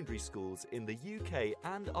and secondary schools in the UK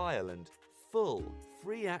and Ireland full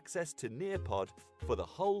free access to Nearpod for the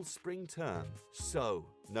whole spring term. So,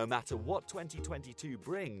 no matter what 2022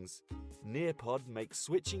 brings, Nearpod makes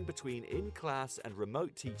switching between in-class and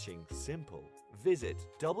remote teaching simple. Visit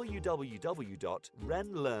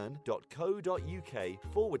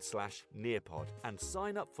www.renlearn.co.uk/Nearpod and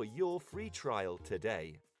sign up for your free trial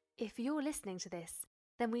today. If you're listening to this,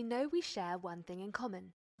 then we know we share one thing in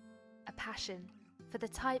common: a passion for the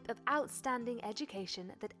type of outstanding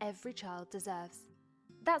education that every child deserves.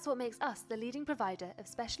 That's what makes us the leading provider of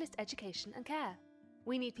specialist education and care.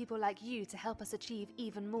 We need people like you to help us achieve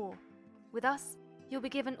even more. With us, you'll be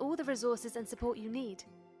given all the resources and support you need,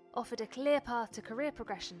 offered a clear path to career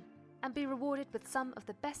progression, and be rewarded with some of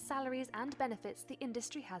the best salaries and benefits the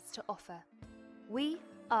industry has to offer. We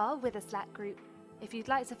are Witherslack Group. If you'd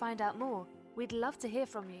like to find out more, we'd love to hear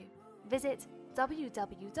from you. Visit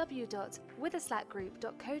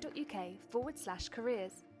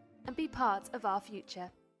www.witherslackgroup.co.uk/careers and be part of our future.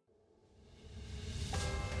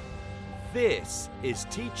 This is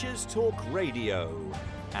Teachers Talk Radio,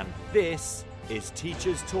 and this is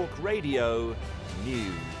Teachers Talk Radio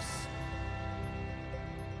News.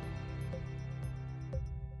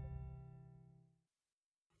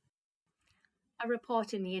 A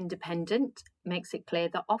report in The Independent makes it clear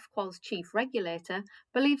that Ofqual's chief regulator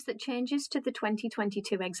believes that changes to the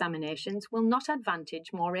 2022 examinations will not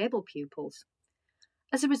advantage more able pupils.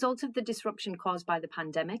 As a result of the disruption caused by the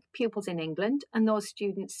pandemic, pupils in England and those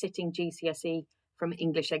students sitting GCSE from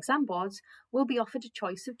English exam boards will be offered a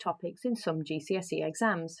choice of topics in some GCSE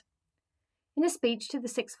exams. In a speech to the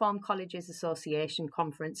Sixth Form Colleges Association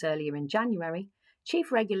conference earlier in January,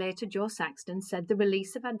 Chief Regulator Joe Saxton said the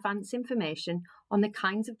release of advance information on the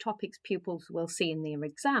kinds of topics pupils will see in their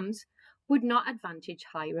exams would not advantage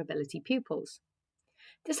higher ability pupils.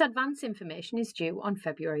 This advance information is due on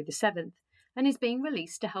February the 7th and is being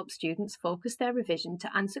released to help students focus their revision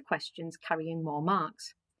to answer questions carrying more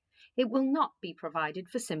marks. It will not be provided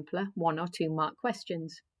for simpler 1 or 2 mark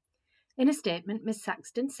questions. In a statement, Ms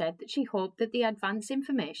Saxton said that she hoped that the advance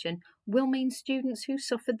information will mean students who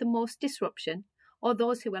suffered the most disruption or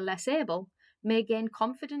those who are less able may gain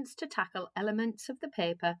confidence to tackle elements of the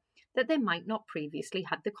paper that they might not previously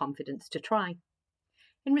had the confidence to try.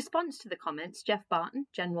 In response to the comments, Jeff Barton,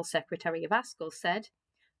 General Secretary of ASCL, said,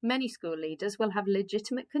 "Many school leaders will have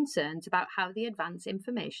legitimate concerns about how the advance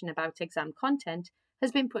information about exam content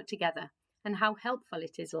has been put together and how helpful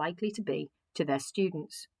it is likely to be to their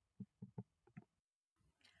students."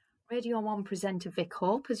 Radio 1 presenter Vic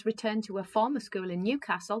Hope has returned to a former school in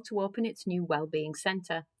Newcastle to open its new Wellbeing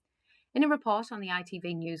Centre. In a report on the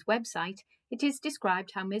ITV News website, it is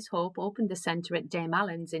described how Ms Hope opened the centre at Dame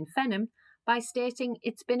Allen's in Fenham by stating,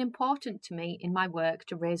 "It's been important to me in my work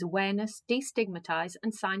to raise awareness, destigmatise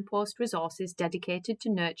and signpost resources dedicated to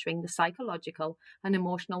nurturing the psychological and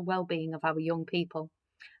emotional well-being of our young people.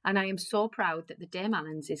 And I am so proud that the Dame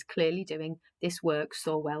Allen's is clearly doing this work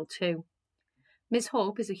so well too." Ms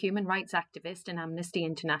Hope is a human rights activist and Amnesty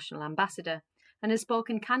International ambassador and has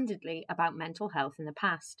spoken candidly about mental health in the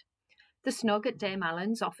past. The Snug at Dame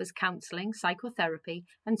Allen's offers counselling, psychotherapy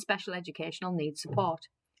and special educational needs support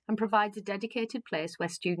and provides a dedicated place where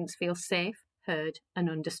students feel safe, heard and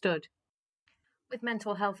understood. With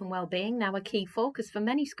mental health and well-being now a key focus for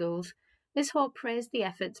many schools, Liz Hope praised the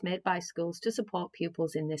efforts made by schools to support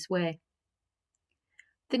pupils in this way.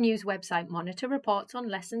 The news website Monitor reports on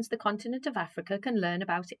lessons the continent of Africa can learn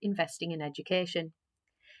about investing in education.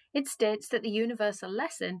 It states that the universal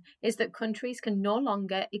lesson is that countries can no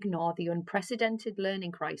longer ignore the unprecedented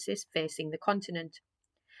learning crisis facing the continent.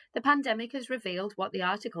 The pandemic has revealed what the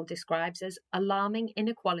article describes as alarming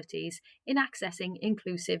inequalities in accessing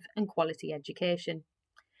inclusive and quality education.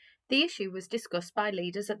 The issue was discussed by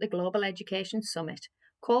leaders at the Global Education Summit,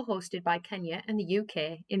 co-hosted by Kenya and the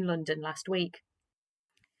UK in London last week.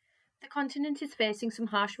 The continent is facing some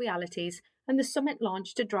harsh realities, and the summit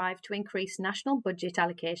launched a drive to increase national budget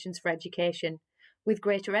allocations for education, with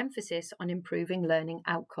greater emphasis on improving learning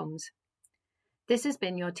outcomes. This has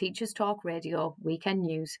been your Teachers Talk Radio Weekend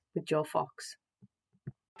News with Joe Fox.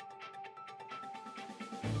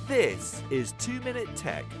 This is 2 Minute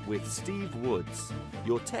Tech with Steve Woods,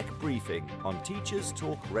 your tech briefing on Teachers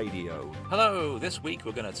Talk Radio. Hello, this week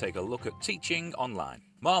we're going to take a look at teaching online.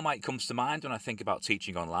 Marmite comes to mind when I think about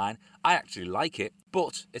teaching online. I actually like it,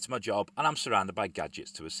 but it's my job and I'm surrounded by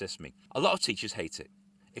gadgets to assist me. A lot of teachers hate it.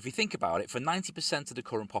 If you think about it, for 90% of the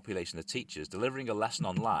current population of teachers, delivering a lesson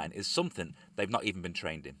online is something they've not even been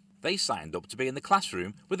trained in. They signed up to be in the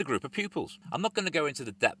classroom with a group of pupils. I'm not going to go into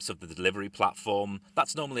the depths of the delivery platform.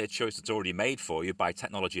 That's normally a choice that's already made for you by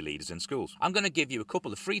technology leaders in schools. I'm going to give you a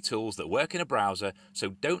couple of free tools that work in a browser, so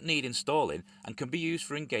don't need installing and can be used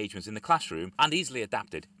for engagements in the classroom and easily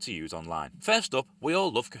adapted to use online. First up, we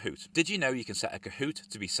all love Kahoot. Did you know you can set a Kahoot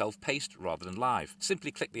to be self-paced rather than live?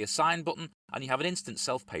 Simply click the Assign button and you have an instant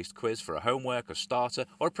self-paced quiz for a homework, a starter,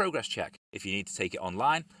 or a progress check. If you need to take it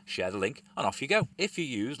online, share the link and off you go. If you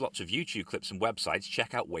use lots of YouTube clips and websites,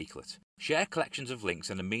 check out Wakelet. Share collections of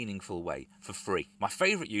links in a meaningful way for free. My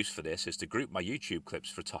favourite use for this is to group my YouTube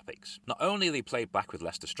clips for topics. Not only are they played back with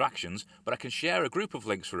less distractions, but I can share a group of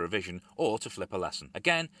links for revision or to flip a lesson.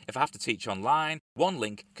 Again, if I have to teach online, one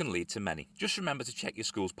link can lead to many. Just remember to check your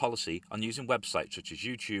school's policy on using websites such as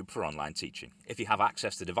YouTube for online teaching. If you have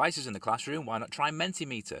access to devices in the classroom, why not try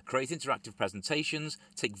Mentimeter? Create interactive presentations,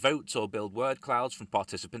 take votes or build word clouds from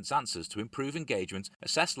participants' answers to improve engagement,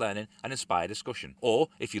 assess learning and inspire discussion. Or,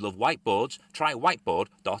 if you love whiteboards, try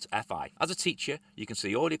whiteboard.fi. As a teacher, you can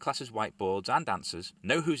see all your class's whiteboards and answers,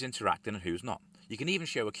 know who's interacting and who's not. You can even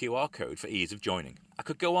show a QR code for ease of joining. I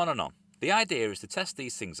could go on and on. The idea is to test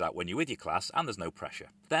these things out when you're with your class and there's no pressure.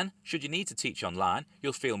 Then, should you need to teach online,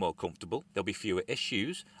 you'll feel more comfortable, there'll be fewer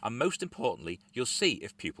issues, and most importantly, you'll see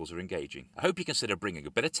if pupils are engaging. I hope you consider bringing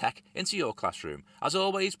a bit of tech into your classroom. As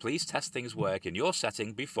always, please test things work in your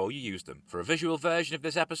setting before you use them. For a visual version of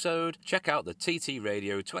this episode, check out the TT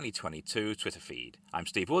Radio 2022 Twitter feed. I'm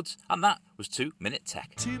Steve Woods, and that was 2 Minute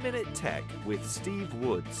Tech. 2 Minute Tech with Steve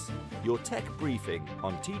Woods, your tech briefing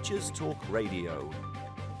on Teachers Talk Radio.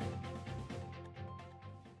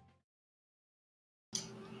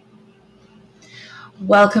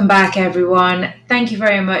 Welcome back, everyone. Thank you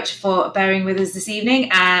very much for bearing with us this evening,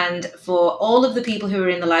 and for all of the people who are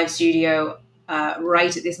in the live studio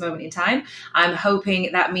right at this moment in time. I'm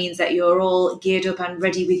hoping that means that you're all geared up and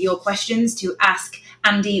ready with your questions to ask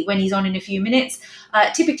Andy when he's on in a few minutes.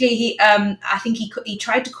 Typically, I think he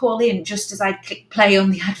tried to call in just as I click play on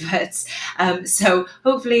the adverts. So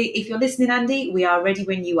hopefully, if you're listening, Andy, we are ready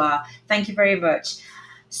when you are. Thank you very much.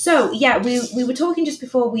 So yeah, we were talking just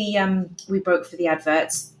before we broke for the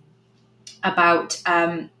adverts about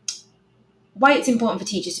why it's important for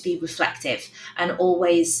teachers to be reflective and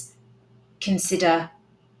always consider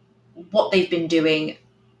what they've been doing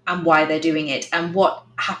and why they're doing it and what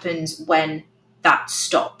happens when that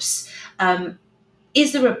stops.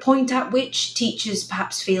 Is there a point at which teachers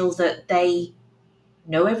perhaps feel that they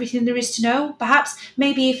know everything there is to know? Perhaps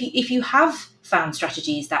maybe if you have found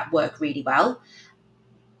strategies that work really well,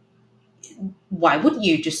 why wouldn't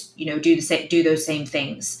you just do those same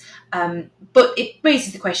things? But it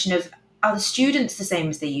raises the question of, are the students the same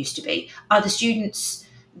as they used to be? Are the students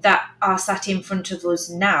that are sat in front of us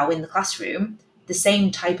now in the classroom the same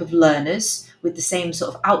type of learners with the same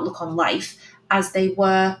sort of outlook on life as they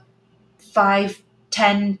were 5,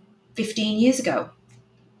 10, 15 years ago?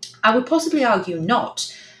 I would possibly argue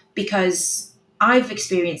not, because I've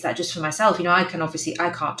experienced that just for myself. I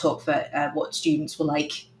can't talk for what students were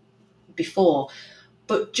like before,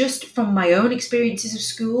 but just from my own experiences of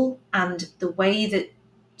school and the way that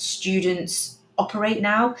students operate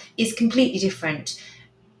now is completely different.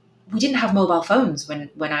 We didn't have mobile phones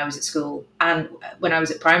when I was at school and when I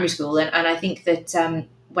was at primary school, and I think that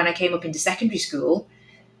when I came up into secondary school,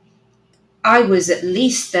 I was at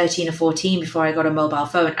least 13 or 14 before I got a mobile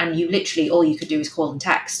phone, and all you could do is call and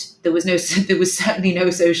text. There was certainly no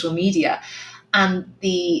social media. and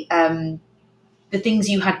the things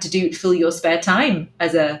you had to do to fill your spare time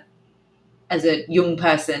as a young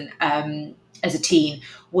person, as a teen,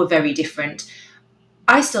 were very different.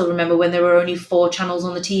 I still remember when there were only 4 channels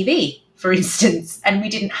on the TV, for instance, and we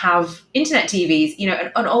didn't have internet TVs,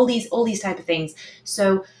 and all these type of things.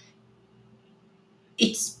 So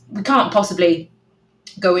we can't possibly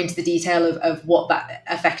go into the detail of what that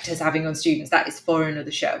effect is having on students. That is for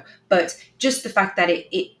another show. But just the fact that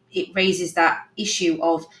it raises that issue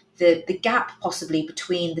of the gap possibly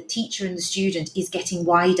between the teacher and the student is getting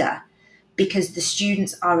wider, because the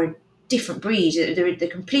students are a different breed. They're a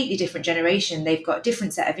completely different generation. They've got a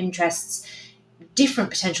different set of interests, different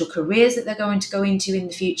potential careers that they're going to go into in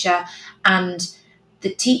the future. And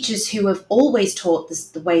the teachers who have always taught this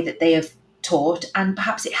the way that they have taught, and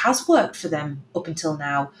perhaps it has worked for them up until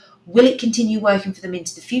now, will it continue working for them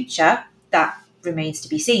into the future? That remains to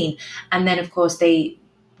be seen. And then, of course, the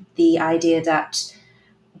idea that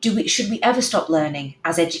should we ever stop learning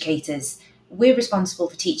as educators? We're responsible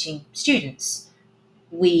for teaching students.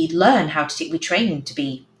 We learn how to we train to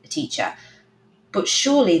be a teacher. But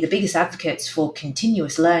surely the biggest advocates for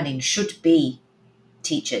continuous learning should be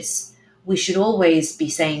teachers. We should always be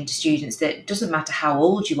saying to students that it doesn't matter how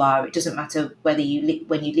old you are. It doesn't matter whether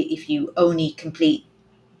if you only complete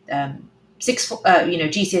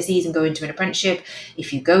GCSEs and go into an apprenticeship,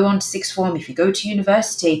 if you go on to sixth form, if you go to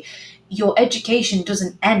university, your education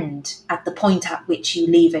doesn't end at the point at which you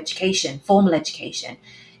leave education, formal education.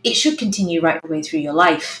 It should continue right the way through your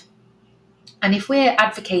life. And if we're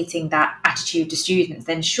advocating that attitude to students,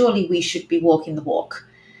 then surely we should be walking the walk.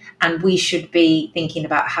 And we should be thinking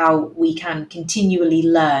about how we can continually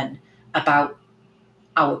learn about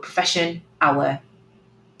our profession, our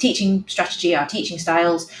teaching strategy, our teaching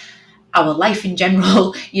styles, our life in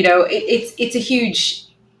general. It's a huge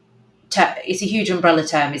umbrella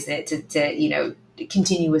term, isn't it? To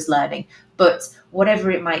continuous learning. But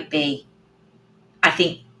whatever it might be, I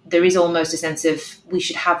think there is almost a sense of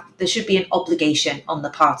there should be an obligation on the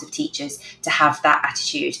part of teachers to have that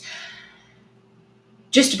attitude.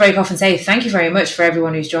 Just to break off and say thank you very much for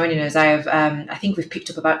everyone who's joining us. I think we've picked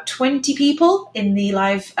up about 20 people in the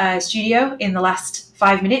live studio in the last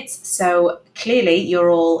 5 minutes. So clearly you're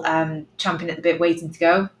all champing at the bit, waiting to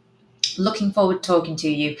go. Looking forward to talking to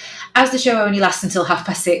you. As the show only lasts until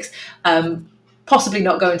 6:30, possibly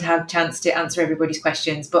not going to have a chance to answer everybody's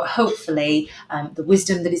questions, but hopefully the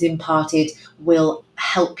wisdom that is imparted will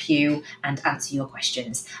help you and answer your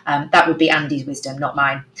questions. That would be Andy's wisdom, not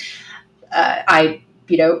mine.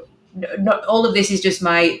 Not all of this is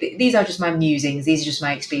these are just my musings, these are just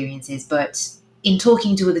my experiences, but in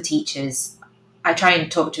talking to other teachers, I try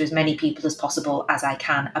and talk to as many people as possible as I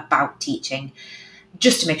can about teaching,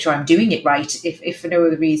 just to make sure I'm doing it right, if for no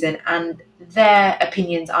other reason. And their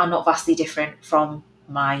opinions are not vastly different from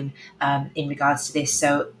mine in regards to this.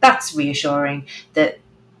 So that's reassuring that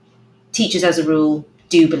teachers, as a rule,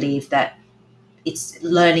 do believe that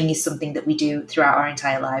learning is something that we do throughout our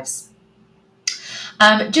entire lives.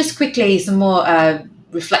 Just quickly, some more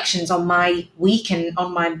reflections on my week and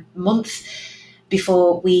on my month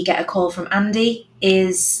before we get a call from Andy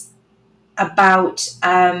is about...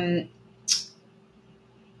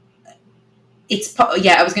 it's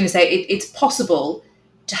possible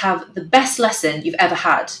to have the best lesson you've ever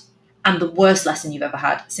had and the worst lesson you've ever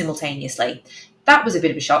had simultaneously. That was a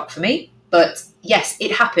bit of a shock for me, but yes,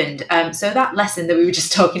 it happened. So that lesson that we were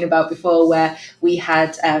just talking about before, where we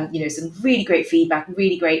had some really great feedback,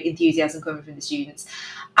 really great enthusiasm coming from the students,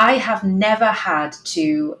 I have never had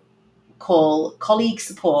to call colleague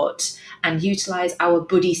support and utilise our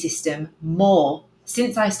buddy system more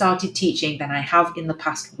since I started teaching than I have in the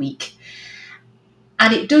past week.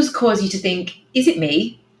 And it does cause you to think, is it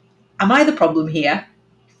me? Am I the problem here?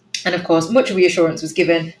 And of course, much reassurance was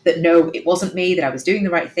given that no, it wasn't me, that I was doing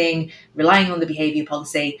the right thing, relying on the behaviour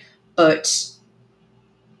policy. But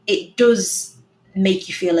it does make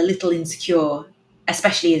you feel a little insecure,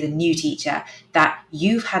 especially as a new teacher, that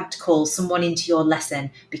you've had to call someone into your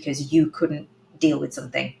lesson because you couldn't deal with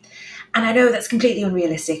something. And I know that's completely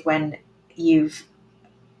unrealistic when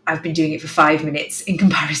I've been doing it for 5 minutes in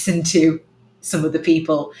comparison to some other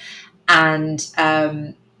people. And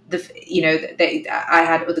I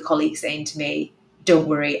had other colleagues saying to me, don't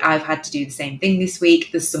worry, I've had to do the same thing this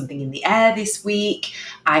week. There's something in the air this week.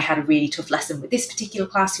 I had a really tough lesson with this particular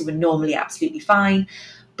class who were normally absolutely fine.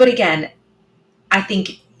 But again, I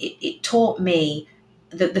think it taught me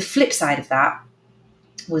that the flip side of that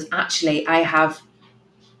was actually I have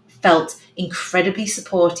felt incredibly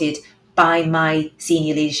supported by my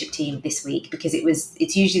senior leadership team this week, because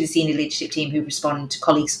it's usually the senior leadership team who respond to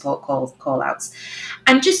colleague support call outs.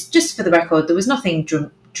 And just for the record, there was nothing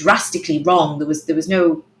drastically wrong. There was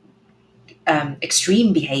no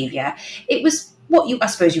extreme behaviour. It was what I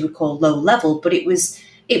suppose you would call low level, but it was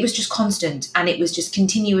just constant, and it was just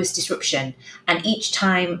continuous disruption. And each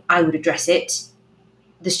time I would address it,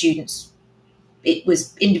 it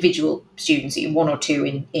was individual students, one or two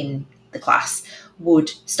in the class,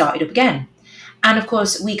 would start it up again. And of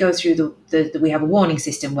course, we go through we have a warning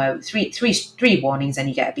system where three warnings and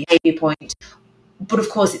you get a behaviour point. But of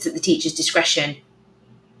course, it's at the teacher's discretion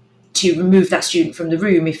to remove that student from the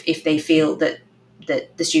room if they feel that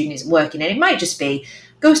the student isn't working. And it might just be,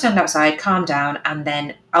 go stand outside, calm down, and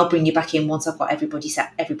then I'll bring you back in once I've got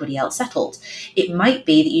everybody else settled. It might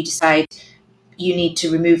be that you decide you need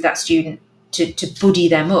to remove that student to buddy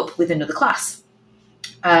them up with another class.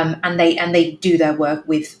 And they do their work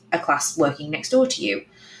with a class working next door to you.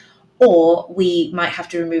 Or we might have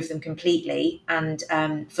to remove them completely and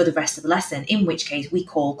for the rest of the lesson, in which case we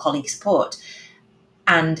call colleague support.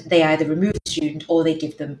 And they either remove the student or they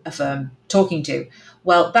give them a firm talking to.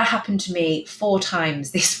 Well, that happened to me 4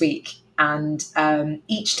 times this week. And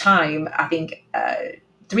each time, I think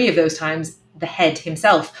 3 of those times, the head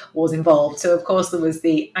himself was involved. So, of course, there was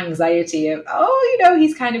the anxiety of,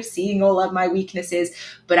 he's kind of seeing all of my weaknesses.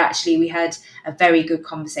 But actually, we had a very good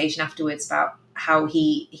conversation afterwards about how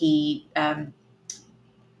he I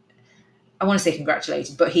want to say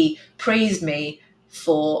congratulated, but he praised me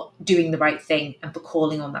for doing the right thing and for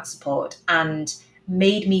calling on that support, and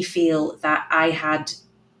made me feel that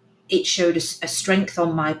it showed a strength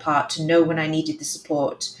on my part to know when I needed the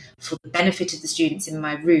support for the benefit of the students in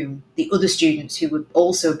my room, the other students who were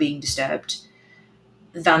also being disturbed,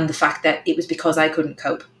 than the fact that it was because I couldn't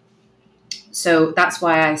cope. So that's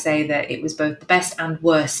why I say that it was both the best and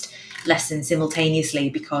worst lesson simultaneously,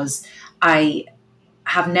 because I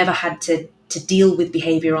have never had to deal with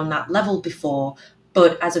behaviour on that level before.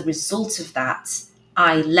 But as a result of that,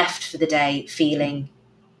 I left for the day feeling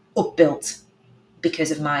upbuilt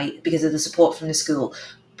because of the support from the school,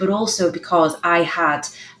 but also because I had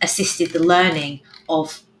assisted the learning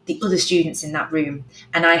of the other students in that room,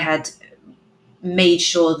 and I had made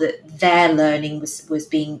sure that their learning was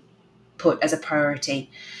being put as a priority.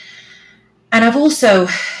 And I've also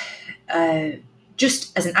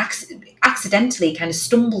just as an accidentally kind of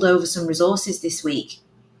stumbled over some resources this week,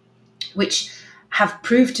 which have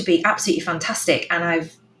proved to be absolutely fantastic. And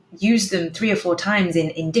I've used them 3 or 4 times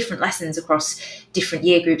in different lessons across different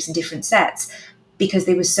year groups and different sets, because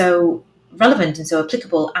they were so relevant and so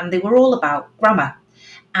applicable, and they were all about grammar.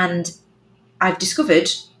 And I've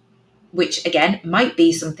discovered, which again might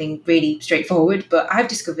be something really straightforward, but I've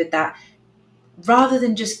discovered that rather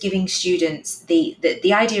than just giving students the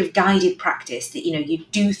idea of guided practice, that you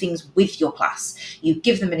do things with your class, you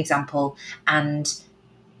give them an example, and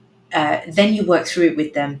then you work through it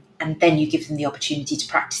with them, and then you give them the opportunity to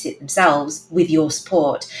practice it themselves with your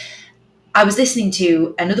support. I was listening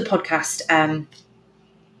to another podcast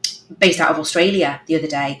based out of Australia the other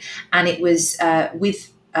day, and it was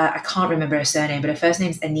with, I can't remember her surname, but her first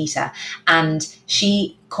name's Anita, and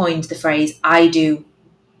she coined the phrase, I do,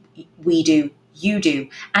 we do, you do.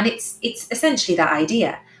 And it's essentially that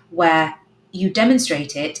idea where you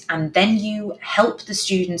demonstrate it and then you help the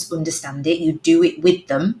students understand it, you do it with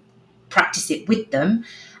them, practice it with them,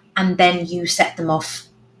 and then you set them off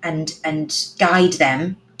and guide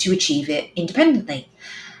them to achieve it independently.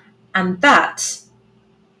 And that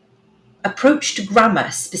approach to grammar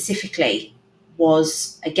specifically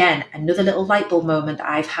was, again, another little light bulb moment that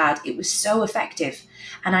I've had. It was so effective,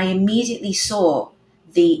 and I immediately saw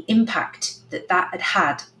the impact that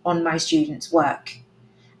had on my students' work.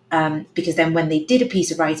 Because then when they did a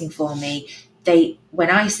piece of writing for me, when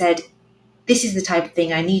I said, this is the type of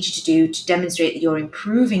thing I need you to do to demonstrate that you're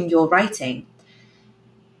improving your writing,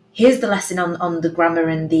 here's the lesson on the grammar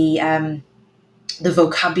and the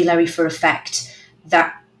vocabulary for effect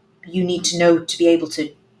that you need to know to be able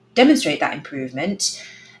to demonstrate that improvement,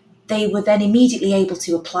 they were then immediately able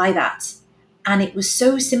to apply that. And it was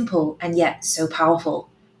so simple and yet so powerful.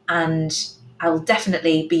 And I will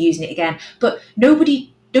definitely be using it again. But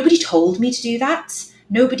nobody told me to do that.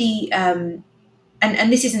 Nobody, and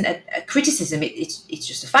this isn't a criticism, it's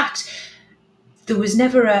just a fact. There was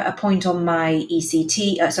never a point on my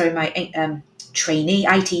my trainee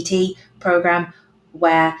ITT program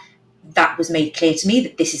where that was made clear to me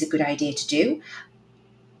that this is a good idea to do.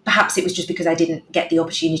 Perhaps it was just because I didn't get the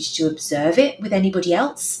opportunity to observe it with anybody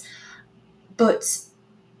else,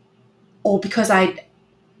 or because I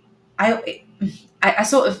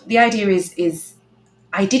sort of, the idea is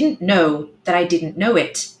I didn't know that I didn't know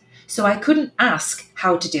it. So I couldn't ask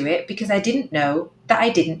how to do it because I didn't know that I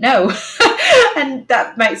didn't know. And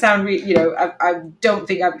that might sound really, I don't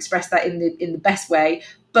think I've expressed that in the best way,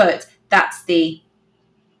 but that's the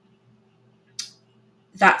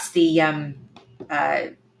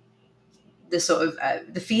sort of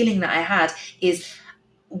the feeling that I had is,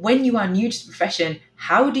 when you are new to the profession,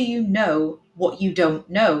 how do you know what you don't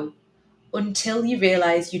know until you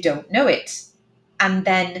realize you don't know it? And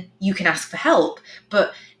then you can ask for help.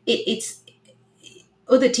 But it's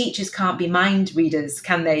other teachers can't be mind readers,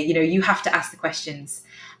 can they? You have to ask the questions,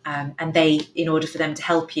 and in order for them to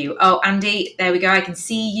help you. Oh, Andy, there we go. I can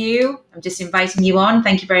see you. I'm just inviting you on.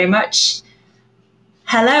 Thank you very much.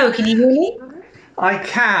 Hello, can you hear me? I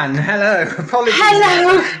can. Hello. Apologies.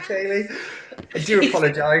 Hello. Kaylee. I do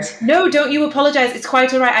apologise. No, don't you apologise. It's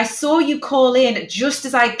quite all right. I saw you call in just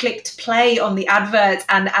as I clicked play on the advert,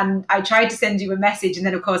 and I tried to send you a message, and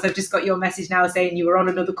then of course I've just got your message now saying you were on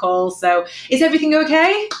another call. So is everything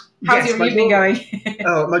okay? How's your evening going?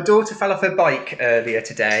 My daughter fell off her bike earlier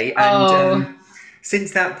today, and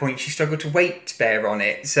since that point she struggled to weight bear on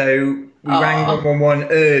it. So we rang 111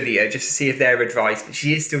 earlier just to see if their advice, but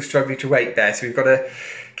she is still struggling to weight bear. So we've got to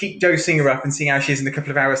keep dosing her up and seeing how she is in a couple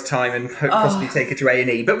of hours' time, and possibly take her to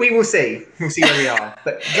A&E. But we will see. We'll see where we are.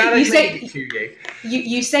 But glad I made it to you.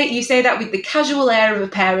 You say that with the casual air of a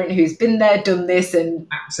parent who's been there, done this, and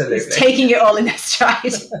absolutely is taking it all in their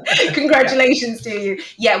stride. Congratulations to you.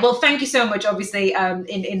 Yeah, well, thank you so much. Obviously,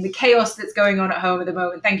 in the chaos that's going on at home at the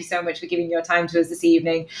moment, thank you so much for giving your time to us this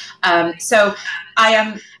evening. So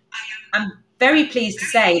I'm very pleased to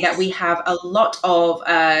say that we have a lot of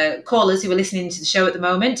callers who are listening to the show at the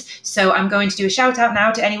moment. So I'm going to do a shout out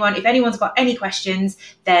now to anyone. If anyone's got any questions,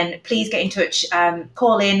 then please get in touch,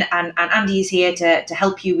 call in, and Andy is here to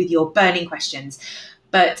help you with your burning questions.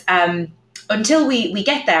 But until we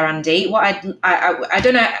get there, Andy, what I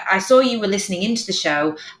don't know, I saw you were listening into the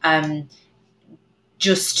show when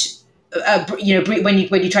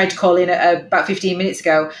you tried to call in about 15 minutes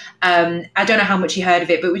ago. I don't know how much you heard of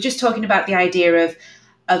it, but we're just talking about the idea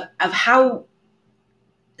of how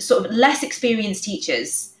sort of less experienced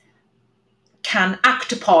teachers can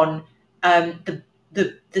act upon the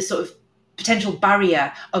sort of potential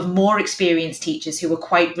barrier of more experienced teachers who are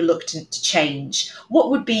quite reluctant to change. What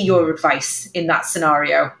would be your advice in that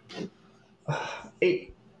scenario? A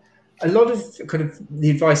lot of kind of the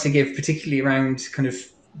advice I give, particularly around kind of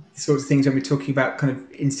sorts of things when we're talking about kind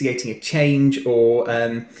of instigating a change or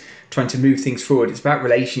trying to move things forward, it's about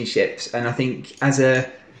relationships. And I think as a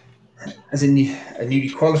newly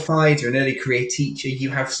qualified or an early career teacher, you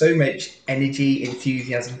have so much energy,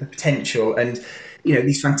 enthusiasm, potential, and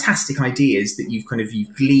these fantastic ideas that you've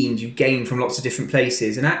gained from lots of different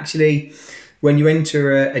places. And actually, when you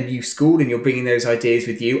enter a new school and you're bringing those ideas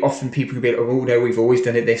with you, often people can be like, oh no, we've always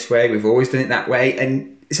done it this way, we've always done it that way.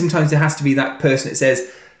 And sometimes there has to be that person that says,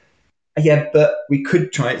 yeah, but we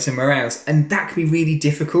could try it somewhere else. And that can be really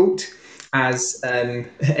difficult as an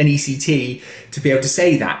ECT to be able to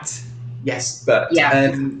say that. Yes, but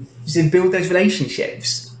so build those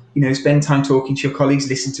relationships, spend time talking to your colleagues,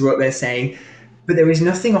 listen to what they're saying. But there is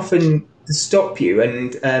nothing often to stop you.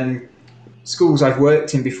 And schools I've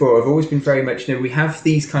worked in before have always been very much, we have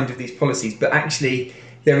these policies, but actually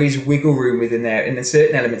there is wiggle room within there. And in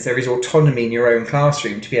certain elements, there is autonomy in your own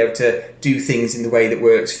classroom to be able to do things in the way that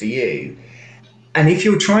works for you. And if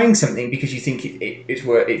you're trying something because you think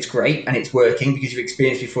it's great and it's working because you've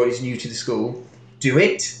experienced before, it's new to the school, do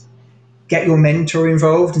it. Get your mentor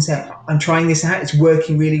involved and say, I'm trying this out, it's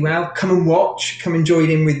working really well. Come and watch, come and join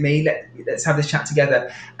in with me. Let's have this chat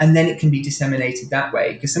together. And then it can be disseminated that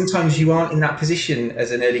way. Because sometimes you aren't in that position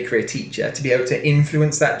as an early career teacher to be able to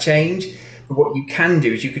influence that change. But what you can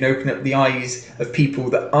do is you can open up the eyes of people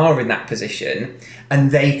that are in that position,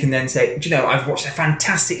 and they can then say, I've watched a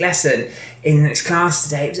fantastic lesson in this class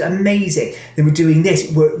today. It was amazing. They were doing this.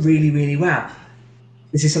 It worked really, really well.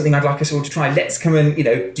 This is something I'd like us all to try. Let's come and,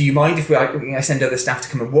 do you mind if I send other staff to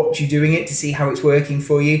come and watch you doing it to see how it's working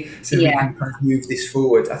for you so we can kind of move this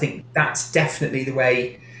forward? I think that's definitely the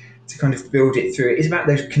way to kind of build it through. It's about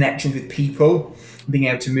those connections with people, being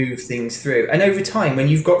able to move things through. And over time, when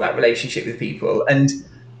you've got that relationship with people, and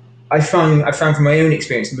I found from my own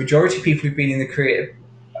experience, the majority of people who've been in the career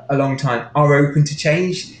a long time are open to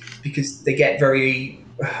change because they get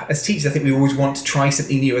as teachers, I think we always want to try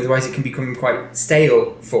something new, otherwise it can become quite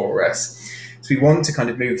stale for us. So we want to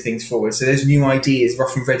kind of move things forward. So those new ideas are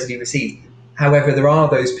often readily received. However, there are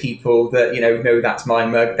those people that, no, that's my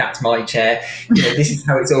mug, that's my chair. This is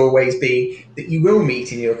how it's always been, that you will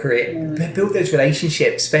meet in your career. Build those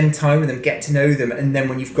relationships, spend time with them, get to know them. And then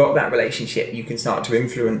when you've got that relationship, you can start to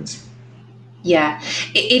influence. Yeah,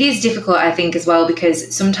 it is difficult, I think, as well,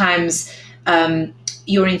 because sometimes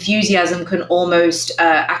your enthusiasm can almost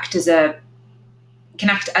act as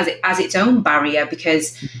its own barrier,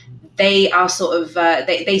 because they are sort of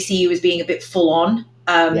they see you as being a bit full on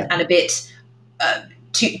and a bit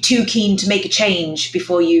too keen to make a change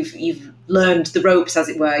before you've learned the ropes, as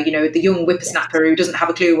it were. The young whippersnapper who doesn't have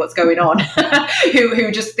a clue what's going on,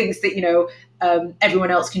 who just thinks that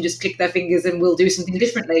everyone else can just click their fingers and will do something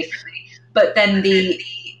differently. But then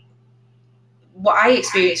what I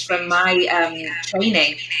experienced from my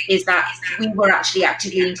training is that we were actually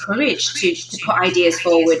actively encouraged to put ideas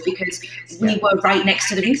forward, because we were right next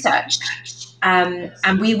to the research.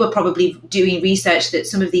 And we were probably doing research that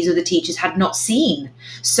some of these other teachers had not seen.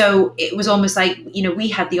 So it was almost like, we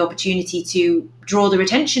had the opportunity to draw their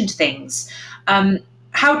attention to things.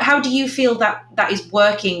 How do you feel that is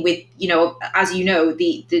working with, as you know,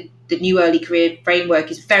 the new early career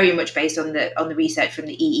framework is very much based on the research from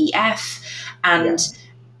the EEF, and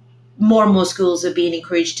more and more schools are being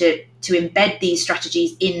encouraged to embed these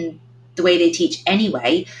strategies in the way they teach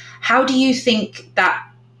anyway. How do you think that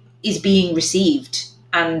is being received?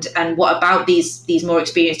 And what about these more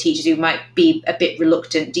experienced teachers who might be a bit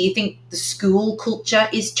reluctant? Do you think the school culture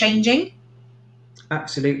is changing?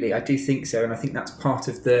 Absolutely, I do think so. And I think that's part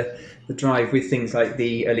of the drive with things like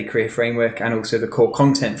the early career framework and also the core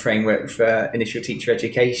content framework for initial teacher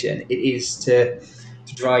education. It is to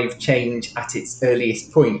drive change at its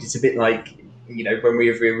earliest point. It's a bit like, when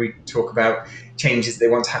we talk about changes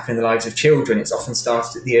that want to happen in the lives of children, it's often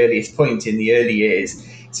started at the earliest point in the early years.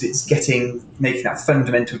 So it's making that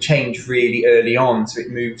fundamental change really early on, so it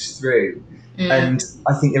moves through. And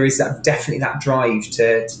I think there is definitely that drive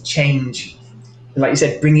to change, like you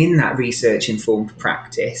said, bring in that research-informed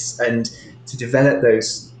practice and to develop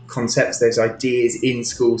those concepts, those ideas in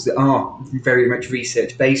schools that are very much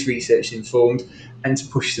research-based, research-informed, and to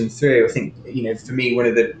push them through. I think, for me, one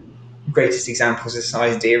of the greatest examples is this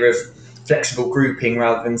idea of flexible grouping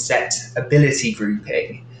rather than set ability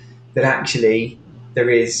grouping, that actually there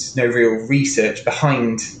is no real research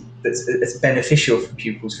behind that's beneficial for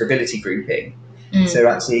pupils for ability grouping. So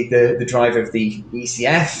actually the drive of the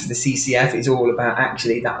ECF, the CCF, is all about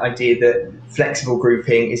actually that idea that flexible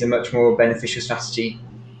grouping is a much more beneficial strategy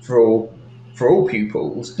for all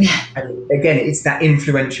pupils. And again, it's that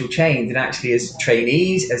influential change that actually, as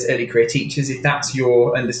trainees, as early career teachers, if that's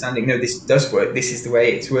your understanding, no, this does work, this is the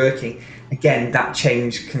way it's working, again, that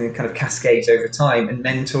change can kind of cascade over time. And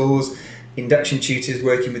mentors, induction tutors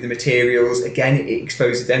working with the materials, again, it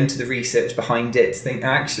exposes them to the research behind it, to think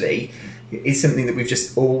actually it's something that we've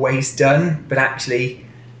just always done, but actually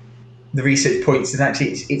the research points that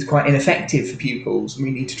actually it's quite ineffective for pupils and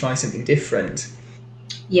we need to try something different.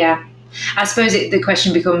 Yeah, I suppose the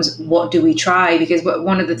question becomes, what do we try? Because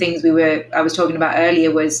one of the things I was talking about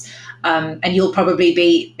earlier was, and you'll probably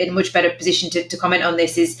be in a much better position to comment on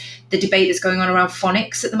this, is the debate that's going on around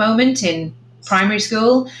phonics at the moment in primary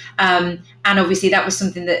school. And obviously that was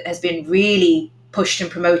something that has been really pushed and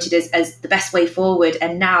promoted as the best way forward.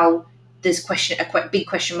 And now there's a quite big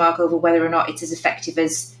question mark over whether or not it's as effective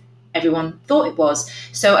as everyone thought it was.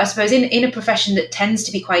 So I suppose in a profession that tends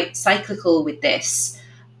to be quite cyclical with this,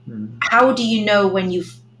 how do you know when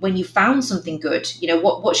you've found something good?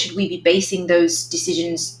 What should we be basing those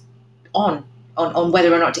decisions on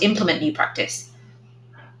whether or not to implement new practice?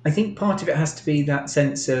 I think part of it has to be that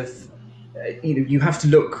sense of, you have to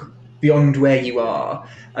look beyond where you are,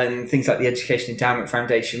 and things like the Education Endowment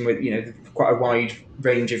Foundation with, quite a wide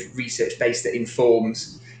range of research base that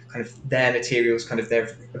informs kind of their materials, kind of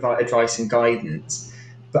their advice and guidance.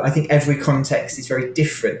 But I think every context is very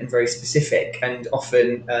different and very specific, and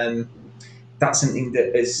often that's something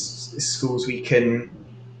that as schools we can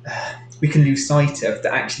lose sight of,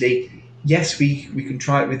 that actually, yes, we can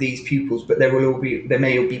try it with these pupils, but there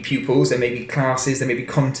may all be pupils, there may be classes, there may be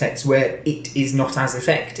contexts where it is not as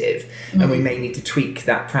effective, and we may need to tweak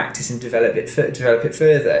that practice and develop it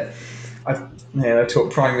further. I've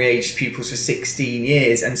taught primary age pupils for 16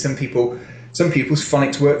 years, and some pupils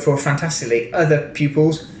phonics worked for fantastically. Other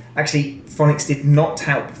pupils, actually, phonics did not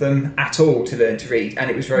help them at all to learn to read,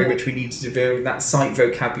 and it was very much we needed to build that sight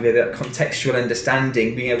vocabulary, that contextual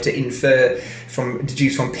understanding, being able to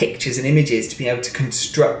deduce from pictures and images to be able to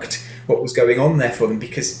construct what was going on there for them,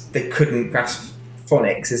 because they couldn't grasp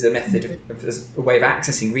phonics as a method as a way of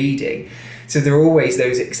accessing reading. So there are always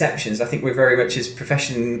those exceptions. I think we're very much, as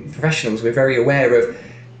professionals, we're very aware of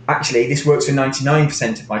actually, this works for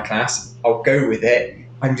 99% of my class, I'll go with it.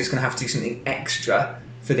 I'm just going to have to do something extra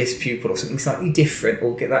for this pupil, or something slightly different,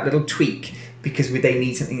 or get that little tweak because they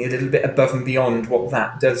need something a little bit above and beyond what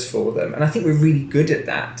that does for them. And I think we're really good at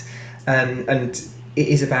that. And it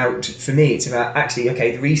is about, for me, it's about actually,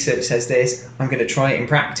 okay, the research says this, I'm going to try it in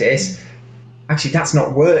practice. Actually, that's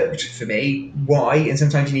not worked for me. Why? And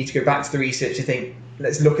sometimes you need to go back to the research and think,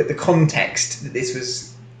 let's look at the context that this was,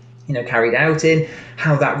 carried out in,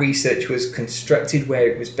 how that research was constructed, where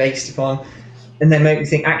it was based upon, and then make me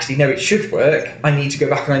think, actually, no, it should work. I need to go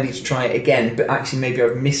back and I need to try it again. But actually, maybe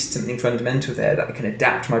I've missed something fundamental there that I can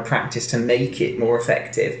adapt my practice to make it more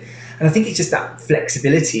effective. And I think it's just that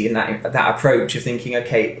flexibility and that approach of thinking,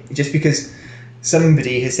 okay, just because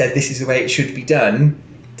somebody has said this is the way it should be done,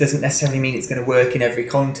 doesn't necessarily mean it's going to work in every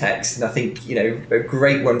context. And I think, a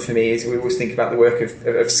great one for me is we always think about the work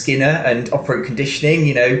of Skinner and operant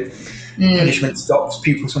conditioning. Punishment stops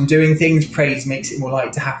pupils from doing things, praise makes it more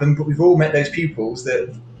likely to happen. But we've all met those pupils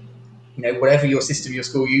that, whatever your system, your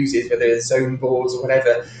school uses, whether it's zone boards or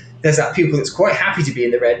whatever, there's that pupil that's quite happy to be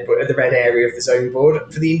in the red area of the zone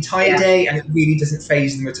board for the entire day, and it really doesn't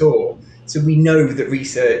faze them at all. So we know that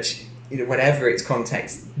research, whatever its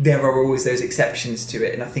context, there are always those exceptions to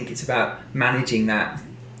it, and I think it's about managing that.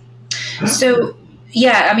 So,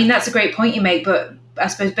 that's a great point you make, but I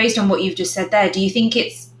suppose based on what you've just said there, do you think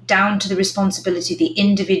it's down to the responsibility of the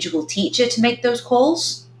individual teacher to make those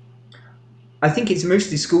calls? I think it's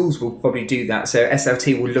mostly schools will probably do that. So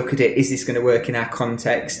SLT will look at it, is this going to work in our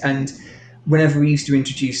context? And whenever we used to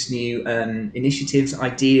introduce new initiatives,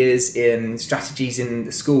 ideas, strategies in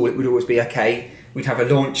the school, it would always be, okay, we'd have a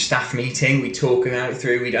launch staff meeting, we'd talk about it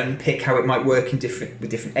through, we'd unpick how it might work with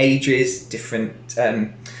different ages, different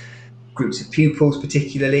groups of pupils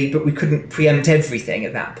particularly, but we couldn't preempt everything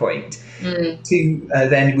at that point.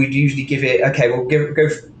 Then we'd usually give it, okay, we'll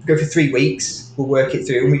go for 3 weeks, we'll work it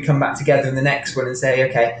through, and we'd come back together in the next one and say,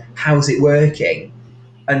 okay, how's it working?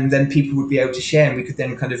 And then people would be able to share, and we could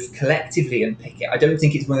then kind of collectively unpick it. I don't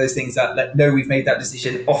think it's one of those things that, no, we've made that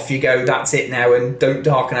decision, off you go, that's it now, and don't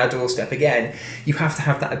darken our doorstep again. You have to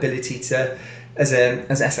have that ability to, as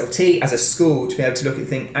SLT, as a school, to be able to look and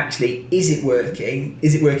think, actually, is it working?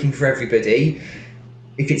 Is it working for everybody?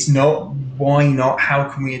 If it's not, why not? How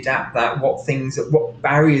can we adapt that? What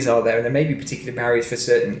barriers are there? And there may be particular barriers for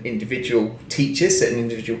certain individual teachers, certain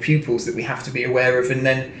individual pupils that we have to be aware of. And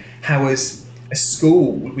then how, as a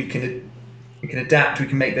school, we can adapt, we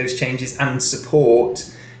can make those changes and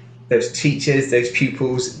support those teachers, those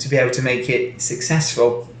pupils, to be able to make it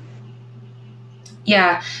successful.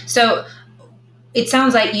 Yeah. So it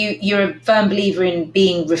sounds like you're a firm believer in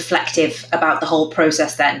being reflective about the whole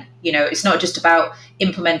process then. It's not just about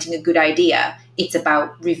implementing a good idea, it's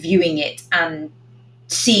about reviewing it and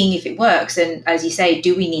seeing if it works. And as you say,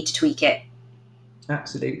 do we need to tweak it?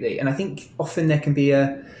 Absolutely. And I think often there can be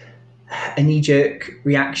a knee-jerk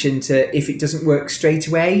reaction to, if it doesn't work straight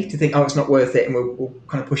away, to think, oh, it's not worth it, and we'll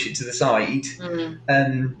kind of push it to the side.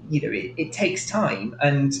 It takes time.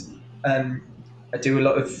 And I do a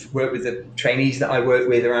lot of work with the trainees that I work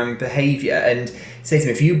with around behaviour, and say to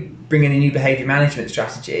them, if you bring in a new behaviour management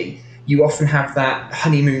strategy, you often have that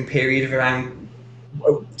honeymoon period of around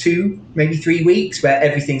 2, maybe 3 weeks where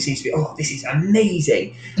everything seems to be, oh, this is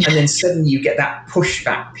amazing. And then suddenly you get that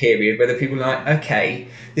pushback period where the people are like, okay,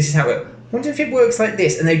 this is how it works. I wonder if it works like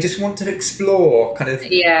this, and they just want to explore, kind of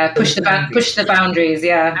push the boundaries.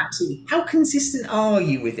 Yeah, absolutely. How consistent are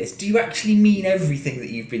you with this? Do you actually mean everything that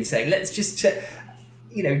you've been saying? Let's just check.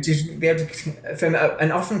 Just be able to firm it up.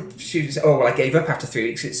 And often students say, oh, well, I gave up after 3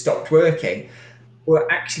 weeks, it stopped working. Well,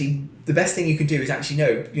 actually, the best thing you can do is actually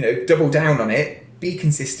double down on it, be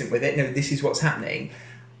consistent with it. No, this is what's happening.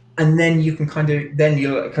 And then you can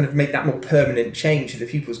you'll kind of make that more permanent change for the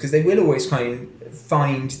pupils, because they will always try and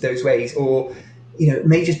find those ways. Or, it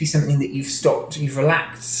may just be something that you've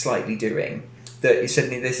relaxed slightly doing, that they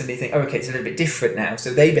suddenly think, oh, okay, it's a little bit different now.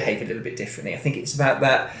 So they behave a little bit differently. I think it's about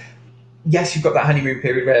that. Yes, you've got that honeymoon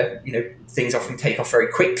period where, things often take off very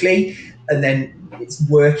quickly, and then it's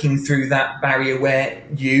working through that barrier where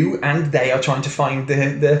you and they are trying to find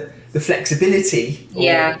the flexibility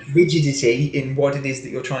or rigidity in what it is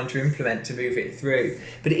that you're trying to implement to move it through.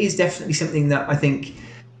 But it is definitely something that I think,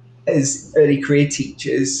 as early career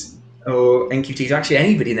teachers or NQTs, or actually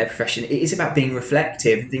anybody in their profession, it is about being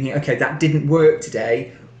reflective, thinking, okay, that didn't work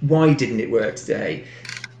today. Why didn't it work today?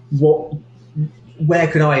 Where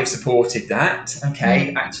could I have supported that?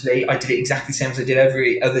 Okay, actually, I did it exactly the same as I did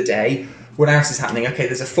every other day. what else is happening? Okay,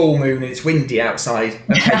 there's a full moon and it's windy outside.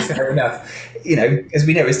 Okay, fair enough. As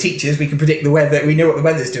we know, as teachers, we can predict the weather. We know what the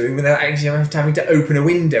weather's doing without actually having to open a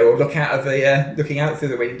window or looking out through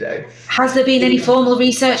the window. Has there been any formal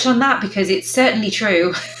research on that? Because it's certainly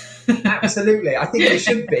true. Absolutely, I think there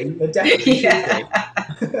should be. There definitely should be.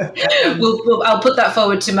 I'll put that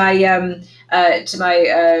forward to my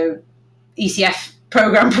ECF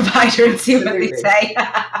program provider and see what they say.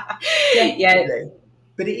 Yeah,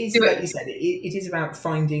 but it is like you said. It is about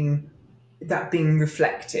finding that, being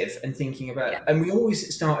reflective and thinking about. Yeah. And we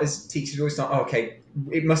always start as teachers. We always start. Oh, okay,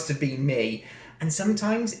 it must have been me. And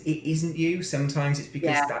sometimes it isn't you. Sometimes it's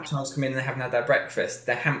because that child's come in and they haven't had their breakfast.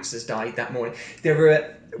 Their hamster's died that morning.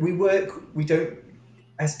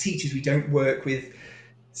 As teachers, we don't work with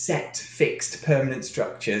set, fixed, permanent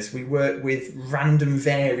structures. We work with random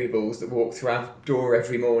variables that walk through our door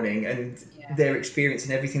every morning, and their experience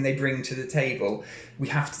and everything they bring to the table. We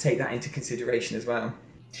have to take that into consideration as well.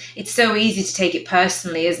 It's so easy to take it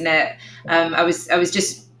personally, isn't it? I was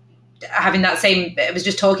just having that same. I was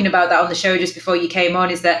just talking about that on the show just before you came on.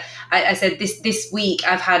 Is that I said this week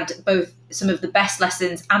I've had both some of the best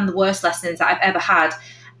lessons and the worst lessons that I've ever had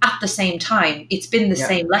at the same time. It's been the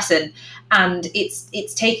same lesson, and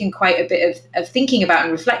it's taken quite a bit of thinking about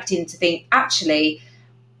and reflecting to think, actually,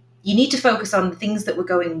 you need to focus on the things that were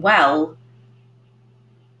going well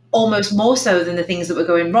almost more so than the things that were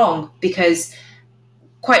going wrong, because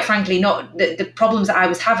quite frankly, not the problems that I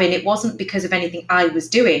was having, it wasn't because of anything I was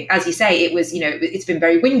doing. As you say, it was, it's been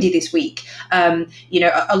very windy this week. A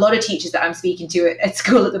lot of teachers that I'm speaking to at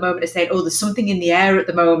school at the moment are saying, oh, there's something in the air at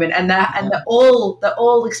the moment, and they're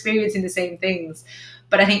all experiencing the same things.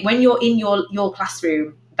 But I think when you're in your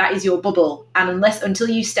classroom, that is your bubble. And until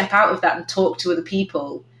you step out of that and talk to other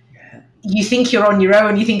people, you think you're on your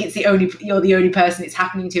own. You think you're the only person it's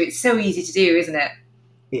happening to. It's so easy to do, isn't it?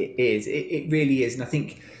 It is. It really is. And I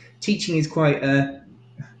think teaching is quite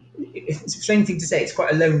it's a strange thing to say. It's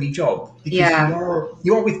quite a lonely job, because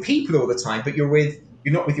you are with people all the time, but you're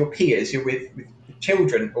not with your peers. You're with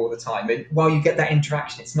children all the time. And while you get that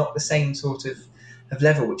interaction, it's not the same sort of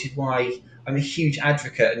level, which is why I'm a huge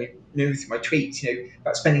advocate, and through my tweets,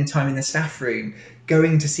 about spending time in the staff room,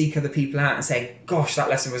 going to seek other people out and saying, gosh, that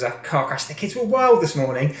lesson was a car crash. The kids were wild this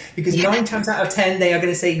morning, because 9 times out of 10, they are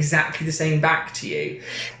going to say exactly the same back to you.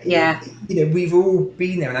 Yeah. We've all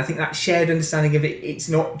been there. And I think that shared understanding of it, it's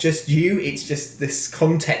not just you, it's just this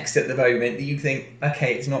context at the moment that you think,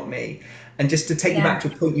 okay, it's not me. And just to take you back to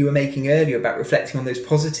a point you were making earlier about reflecting on those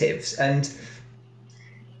positives. And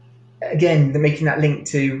again, making that link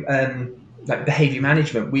to, like behaviour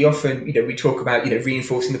management, we often, we talk about,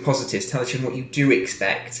 reinforcing the positives, telling children what you do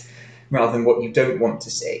expect rather than what you don't want to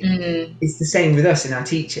see. Mm-hmm. It's the same with us in our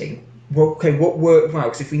teaching. Well, okay, what worked well?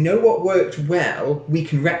 Because if we know what worked well, we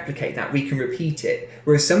can replicate that, we can repeat it.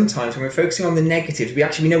 Whereas sometimes when we're focusing on the negatives,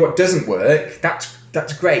 we know what doesn't work.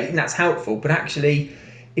 That's great and that's helpful. But actually,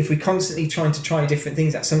 if we're constantly trying to try different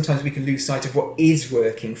things, that sometimes we can lose sight of what is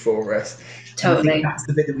working for us. Totally. I think that's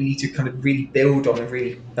the bit that we need to kind of really build on and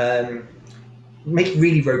really make it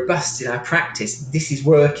really robust in our practice. This is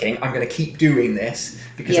working. I'm going to keep doing this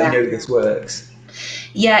because I know this works.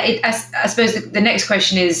 Yeah, I suppose the next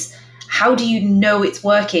question is, how do you know it's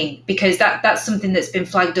working? Because that's something that's been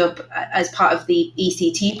flagged up as part of the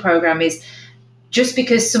ECT program, is just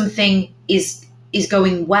because something is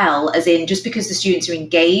going well, as in just because the students are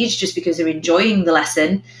engaged, just because they're enjoying the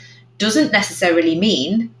lesson, doesn't necessarily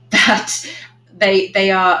mean that they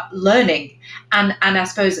are learning. And I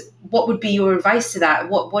suppose, what would be your advice to that?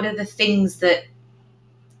 What are the things that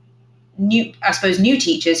new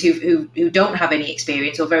teachers who don't have any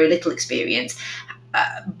experience or very little experience,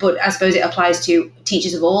 but I suppose it applies to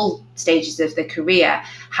teachers of all stages of their career.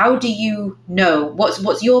 How do you know?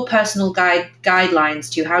 What's your personal guidelines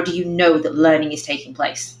to how do you know that learning is taking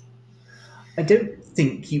place? I don't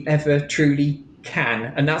think you ever truly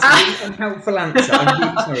can, and that's a really unhelpful answer. I'm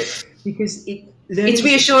really sorry, because it's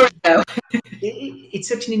reassuring though. It's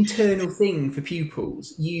such an internal thing for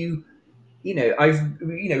pupils. We've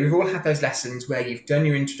all had those lessons where you've done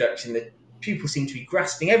your introduction, the pupils seem to be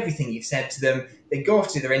grasping everything you've said to them. They go off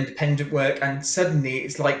to their independent work, and suddenly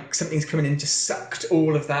it's like something's come in and just sucked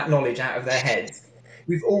all of that knowledge out of their heads.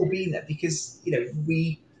 We've all been there, because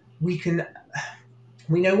we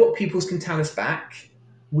know what pupils can tell us back.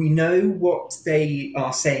 We know what they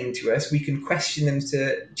are saying to us. We can question them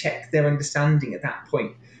to check their understanding at that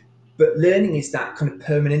point. But learning is that kind of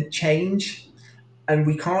permanent change, and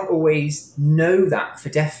we can't always know that for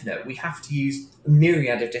definite. We have to use a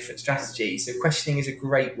myriad of different strategies. So questioning is a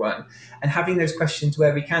great one, and having those questions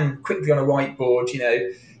where we can quickly on a whiteboard,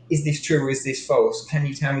 is this true or is this false? Can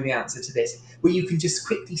you tell me the answer to this? Where you can just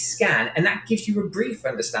quickly scan, and that gives you a brief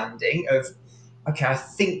understanding of, okay, I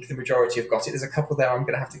think the majority have got it. There's a couple there I'm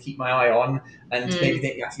going to have to keep my eye on, and maybe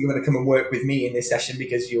think, actually, you're going to come and work with me in this session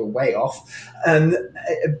because you're way off.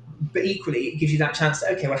 But equally, it gives you that chance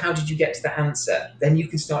to, okay, well, how did you get to that answer? Then you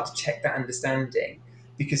can start to check that understanding,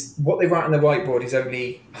 because what they write on the whiteboard is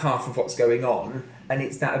only half of what's going on, and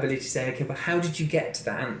it's that ability to say, okay, well, how did you get to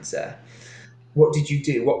that answer? What did you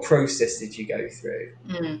do? What process did you go through?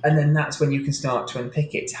 And then that's when you can start to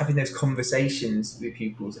unpick it, having those conversations with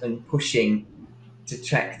pupils and pushing to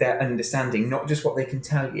check their understanding, not just what they can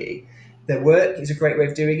tell you. Their work is a great way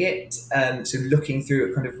of doing it. So looking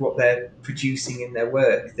through at kind of what they're producing in their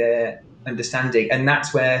work, their understanding. And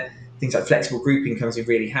that's where things like flexible grouping comes in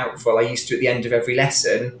really helpful. I used to, at the end of every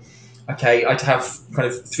lesson, I'd have kind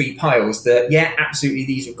of 3 piles that, yeah, absolutely,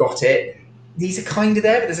 these have got it. These are kind of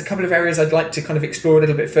there, but there's a couple of areas I'd like to kind of explore a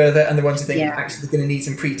little bit further, and the ones I think actually they're going to need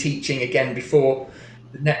some pre-teaching again before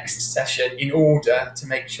the next session, in order to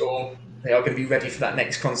make sure they are going to be ready for that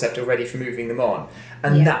next concept or ready for moving them on.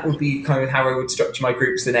 And that would be kind of how I would structure my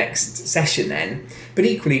groups the next session then. But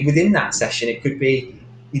equally, within that session, it could be,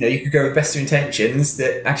 you could go with best of intentions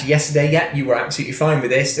that actually yesterday, you were absolutely fine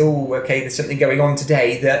with this. Oh, okay, there's something going on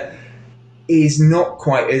today that is not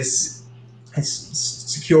quite as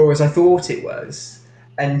secure as I thought it was.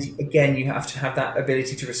 And again, you have to have that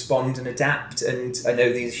ability to respond and adapt. And I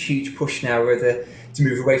know there's a huge push now to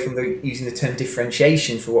move away from using the term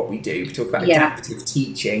differentiation for what we do. We talk about adaptive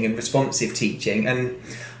teaching and responsive teaching, and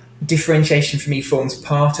differentiation for me forms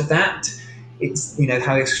part of that. It's,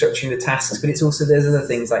 how you're structuring the tasks, but it's also, there's other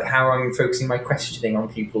things like how I'm focusing my questioning on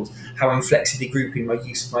pupils, how I'm flexibly grouping my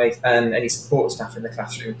use of my any support staff in the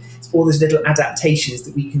classroom. It's all those little adaptations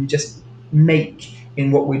that we can just make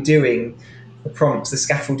in what we're doing, the prompts, the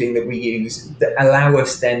scaffolding that we use, that allow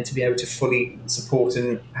us then to be able to fully support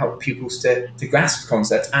and help pupils to grasp the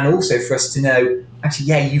concept, and also for us to know,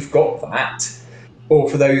 actually, you've got that. Or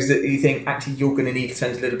for those that you think, actually, you're going to need to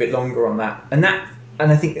spend a little bit longer on that.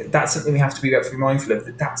 And I think that's something we have to be mindful of,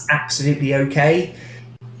 that that's absolutely okay,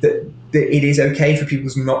 that it is okay for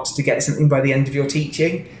pupils not to get something by the end of your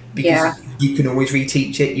teaching, because you can always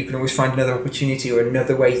reteach it, you can always find another opportunity or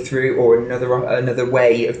another way through, or another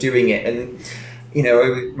way of doing it. And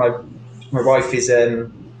my wife is a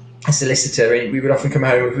solicitor, and we would often come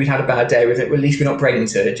home if we'd had a bad day with it. Well, at least we're not brain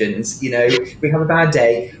surgeons, we have a bad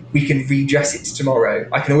day, we can redress it tomorrow.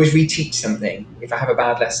 I can always reteach something if I have a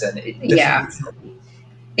bad lesson.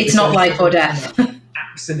 It's not life or death.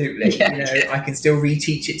 Absolutely. I can still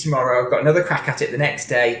reteach it tomorrow. I've got another crack at it the next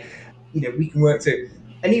day. We can work through.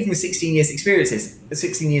 And even with 16 years experience,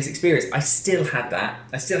 I still had that.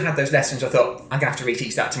 I still had those lessons. I thought, I'm going to have to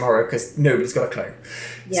reteach that tomorrow because nobody's got a clue.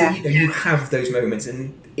 So, you have those moments,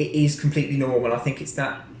 and it is completely normal. I think it's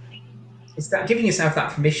that giving yourself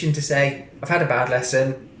that permission to say, I've had a bad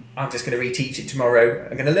lesson, I'm just going to reteach it tomorrow.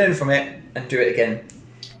 I'm going to learn from it and do it again.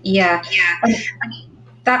 Yeah.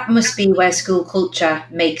 That must be where school culture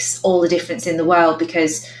makes all the difference in the world,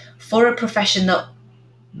 because for a profession that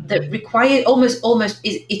requires almost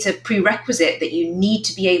it's a prerequisite that you need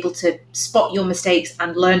to be able to spot your mistakes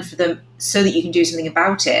and learn from them so that you can do something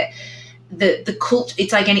about it. The cult,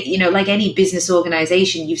 it's like any business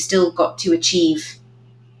organization, you've still got to achieve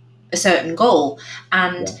a certain goal,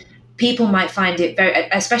 and people might find it very,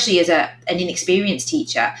 especially as an inexperienced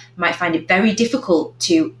teacher, might find it very difficult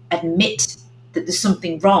to admit that there's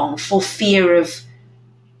something wrong for fear of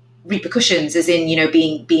repercussions, as in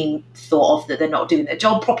being thought of that they're not doing their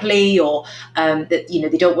job properly, or that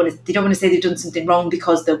they don't want to say they've done something wrong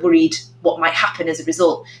because they're worried what might happen as a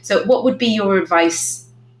result. So what would be your advice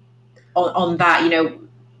on that?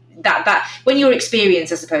 That when you're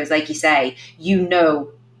experienced, I suppose, like you say,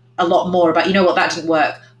 a lot more about, that didn't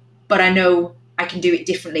work, but I know I can do it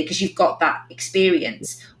differently because you've got that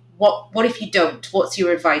experience. What if you don't? What's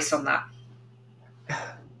your advice on that?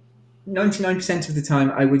 99% of the time,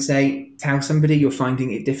 I would say, tell somebody you're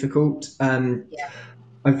finding it difficult.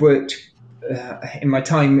 I've worked in my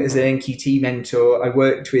time as an NQT mentor, I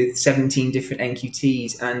worked with 17 different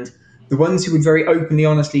NQTs, and the ones who would very openly,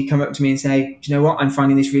 honestly come up to me and say, do you know what, I'm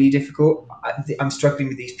finding this really difficult. I'm struggling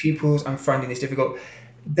with these pupils. I'm finding this difficult.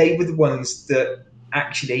 They were the ones that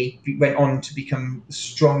actually went on to become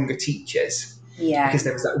stronger teachers, because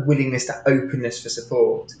there was that willingness, that openness for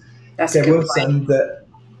support. There were some that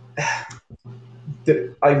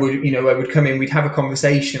that I would come in, we'd have a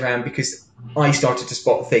conversation around because I started to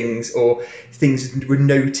spot things or things were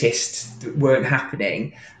noticed that weren't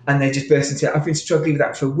happening, and they just burst into, I've been struggling with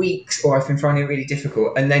that for weeks, or I've been finding it really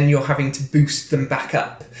difficult, and then you're having to boost them back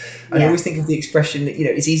up. And I always think of the expression that,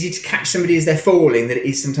 it's easier to catch somebody as they're falling than it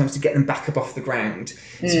is sometimes to get them back up off the ground.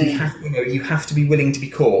 So you have to be willing to be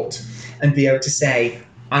caught and be able to say,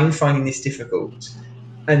 I'm finding this difficult.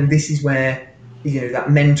 And this is where, that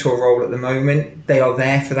mentor role at the moment, they are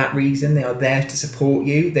there for that reason. They are there to support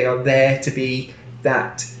you. They are there to be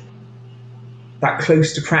that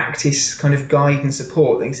close to practice kind of guide and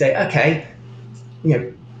support. They can say, okay,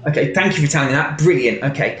 thank you for telling me that. Brilliant.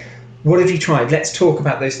 Okay, what have you tried? Let's talk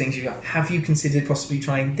about those things. Have you considered possibly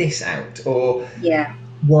trying this out? Or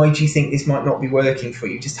why do you think this might not be working for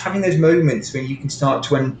you? Just having those moments when you can start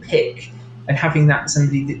to unpick, and having that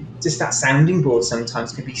just that sounding board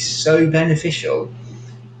sometimes can be so beneficial.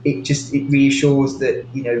 It reassures that,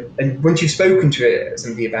 and once you've spoken to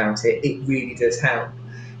somebody about it, it really does help.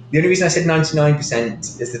 The only reason I said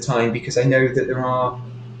 99% is the time, because I know that there are,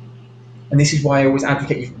 and this is why I always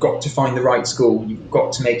advocate, you've got to find the right school. You've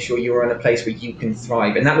got to make sure you're in a place where you can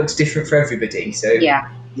thrive. And that looks different for everybody. So,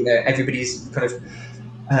 everybody's kind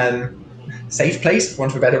of safe place, for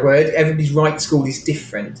want of a better word. Everybody's right school is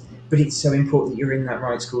different. But it's so important that you're in that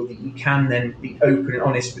right school, that you can then be open and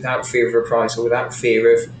honest without fear of reprisal, without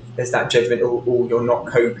fear of there's that judgment or you're not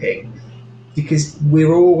coping. Because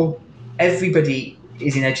everybody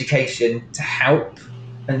is in education to help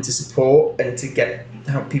and to support and to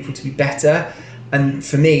help people to be better. And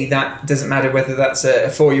for me, that doesn't matter whether that's a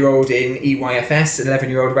 4-year-old in EYFS, an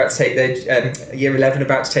 11-year-old about to take their year 11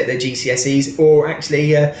 about to take their GCSEs, or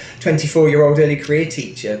actually a 24-year-old early career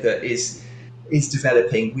teacher that is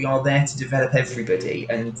developing. We are there to develop everybody,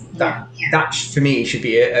 and that for me should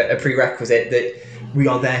be a prerequisite, that we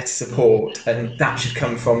are there to support, and that should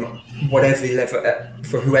come from whatever level,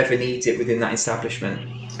 for whoever needs it within that establishment.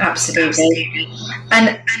 Absolutely.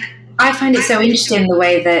 And I find it so interesting the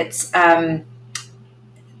way that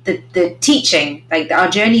the teaching, like our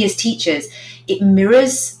journey as teachers, it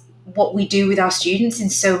mirrors what we do with our students in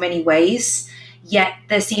so many ways, yet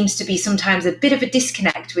there seems to be sometimes a bit of a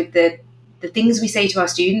disconnect with the things we say to our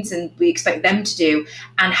students and we expect them to do,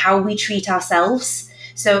 and how we treat ourselves.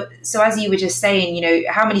 So as you were just saying,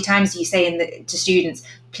 how many times do you say to students,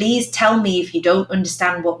 please tell me if you don't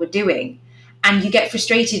understand what we're doing? And you get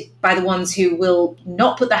frustrated by the ones who will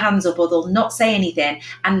not put their hands up, or they'll not say anything.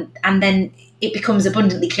 And then it becomes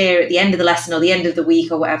abundantly clear at the end of the lesson or the end of the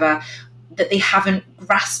week or whatever, that they haven't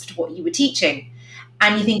grasped what you were teaching.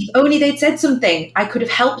 And you think, if only they'd said something, I could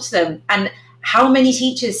have helped them. And how many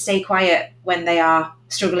teachers stay quiet when they are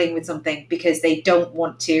struggling with something because they don't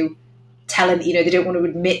want to tell them, they don't want to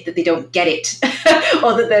admit that they don't get it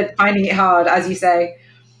or that they're finding it hard, as you say.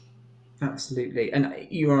 Absolutely. And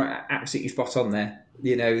you are absolutely spot on there.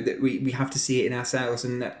 That we have to see it in ourselves.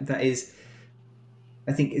 And that is,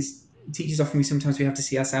 I think, as teachers often, sometimes we have to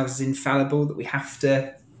see ourselves as infallible, that we have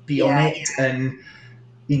to be on it. And,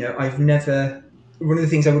 one of the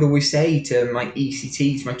things I would always say to my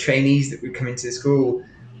ECTs, my trainees that would come into the school,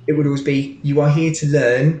 it would always be, you are here to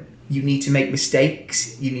learn. You need to make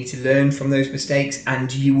mistakes. You need to learn from those mistakes,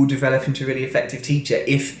 and you will develop into a really effective teacher.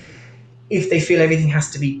 If they feel everything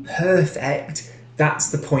has to be perfect,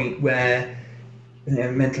 that's the point where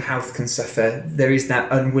mental health can suffer. There is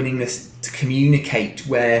that unwillingness to communicate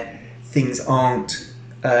where things aren't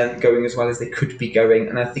going as well as they could be going.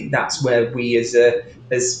 And I think that's where we as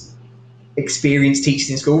experienced teachers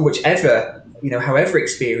in school, however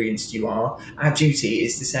experienced you are, our duty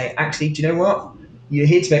is to say, actually, do you know what? You're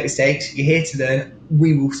here to make mistakes. You're here to learn.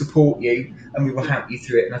 We will support you and we will help you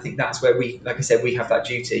through it. And I think that's where we have that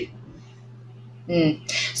duty.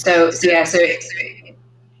 So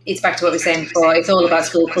it's back to what we were saying before. It's all about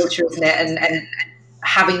school culture, isn't it? And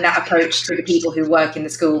having that approach to the people who work in the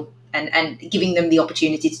school and giving them the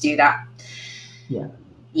opportunity to do that.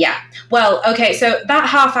 Yeah. Well, okay. So that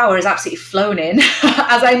half hour has absolutely flown in,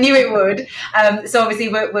 as I knew it would. So obviously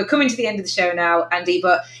we're coming to the end of the show now, Andy.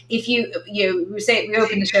 But if we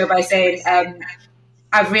open the show by saying,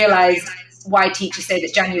 I've realised why teachers say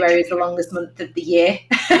that January is the longest month of the year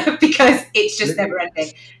because it's just never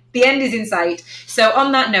ending. The end is in sight. So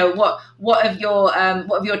on that note, what have your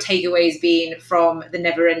takeaways been from the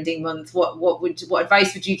never ending month? What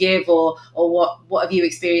advice would you give, or what have you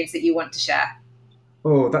experienced that you want to share?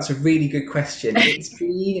 Oh, that's a really good question. It's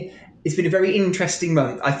been a very interesting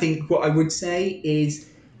month. I think what I would say is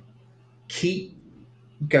keep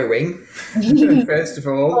going. First of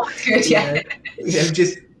all, good, yeah.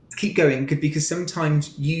 Just keep going, because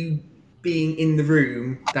sometimes you being in the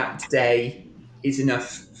room that day is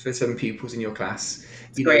enough for some pupils in your class.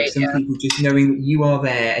 Great, Some yeah. people, just knowing that you are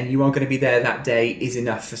there and you are going to be there that day is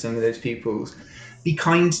enough for some of those pupils. Be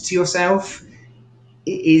kind to yourself.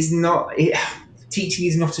 Teaching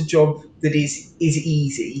is not a job that is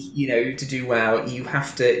easy, to do well. You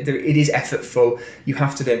have to. It is effortful. You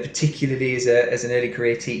have to learn, particularly as an early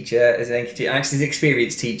career teacher, as an teacher, actually as an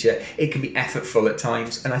experienced teacher. It can be effortful at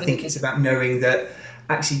times, and I think it's about knowing that.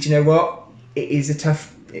 Actually, do you know what? It is a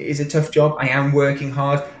tough job. I am working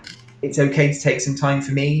hard. It's okay to take some time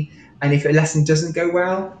for me. And if a lesson doesn't go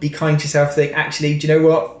well, be kind to yourself. Think, actually, do you know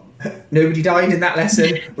what? Nobody died in that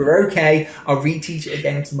lesson. We're okay. I'll reteach it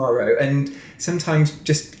again tomorrow. And sometimes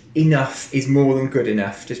just enough is more than good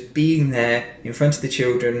enough. Just being there in front of the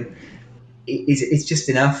children is just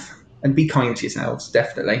enough. And be kind to yourselves,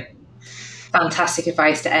 definitely. Fantastic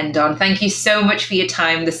advice to end on. Thank you so much for your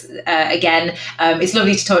time. Again, it's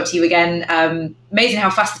lovely to talk to you again. Amazing how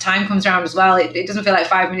fast the time comes around as well. It doesn't feel like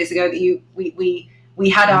 5 minutes ago that we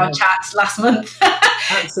had our chats last month.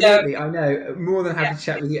 Absolutely, I know. More than happy to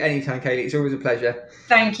chat with you anytime, Kaylee. It's always a pleasure.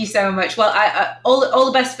 Thank you so much. Well, all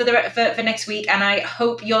the best for next week, and I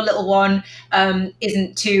hope your little one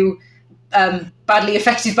isn't too badly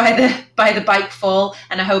affected by the bike fall,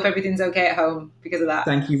 and I hope everything's okay at home because of that.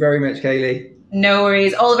 Thank you very much, Kaylee. No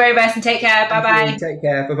worries. All the very best, and take care. Bye bye. Take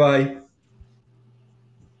care. Bye bye.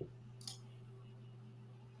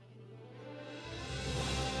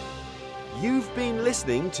 You've been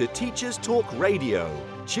listening to Teachers Talk Radio.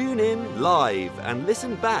 Tune in live and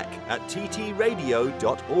listen back at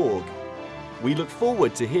ttradio.org. We look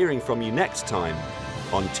forward to hearing from you next time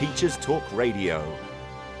on Teachers Talk Radio.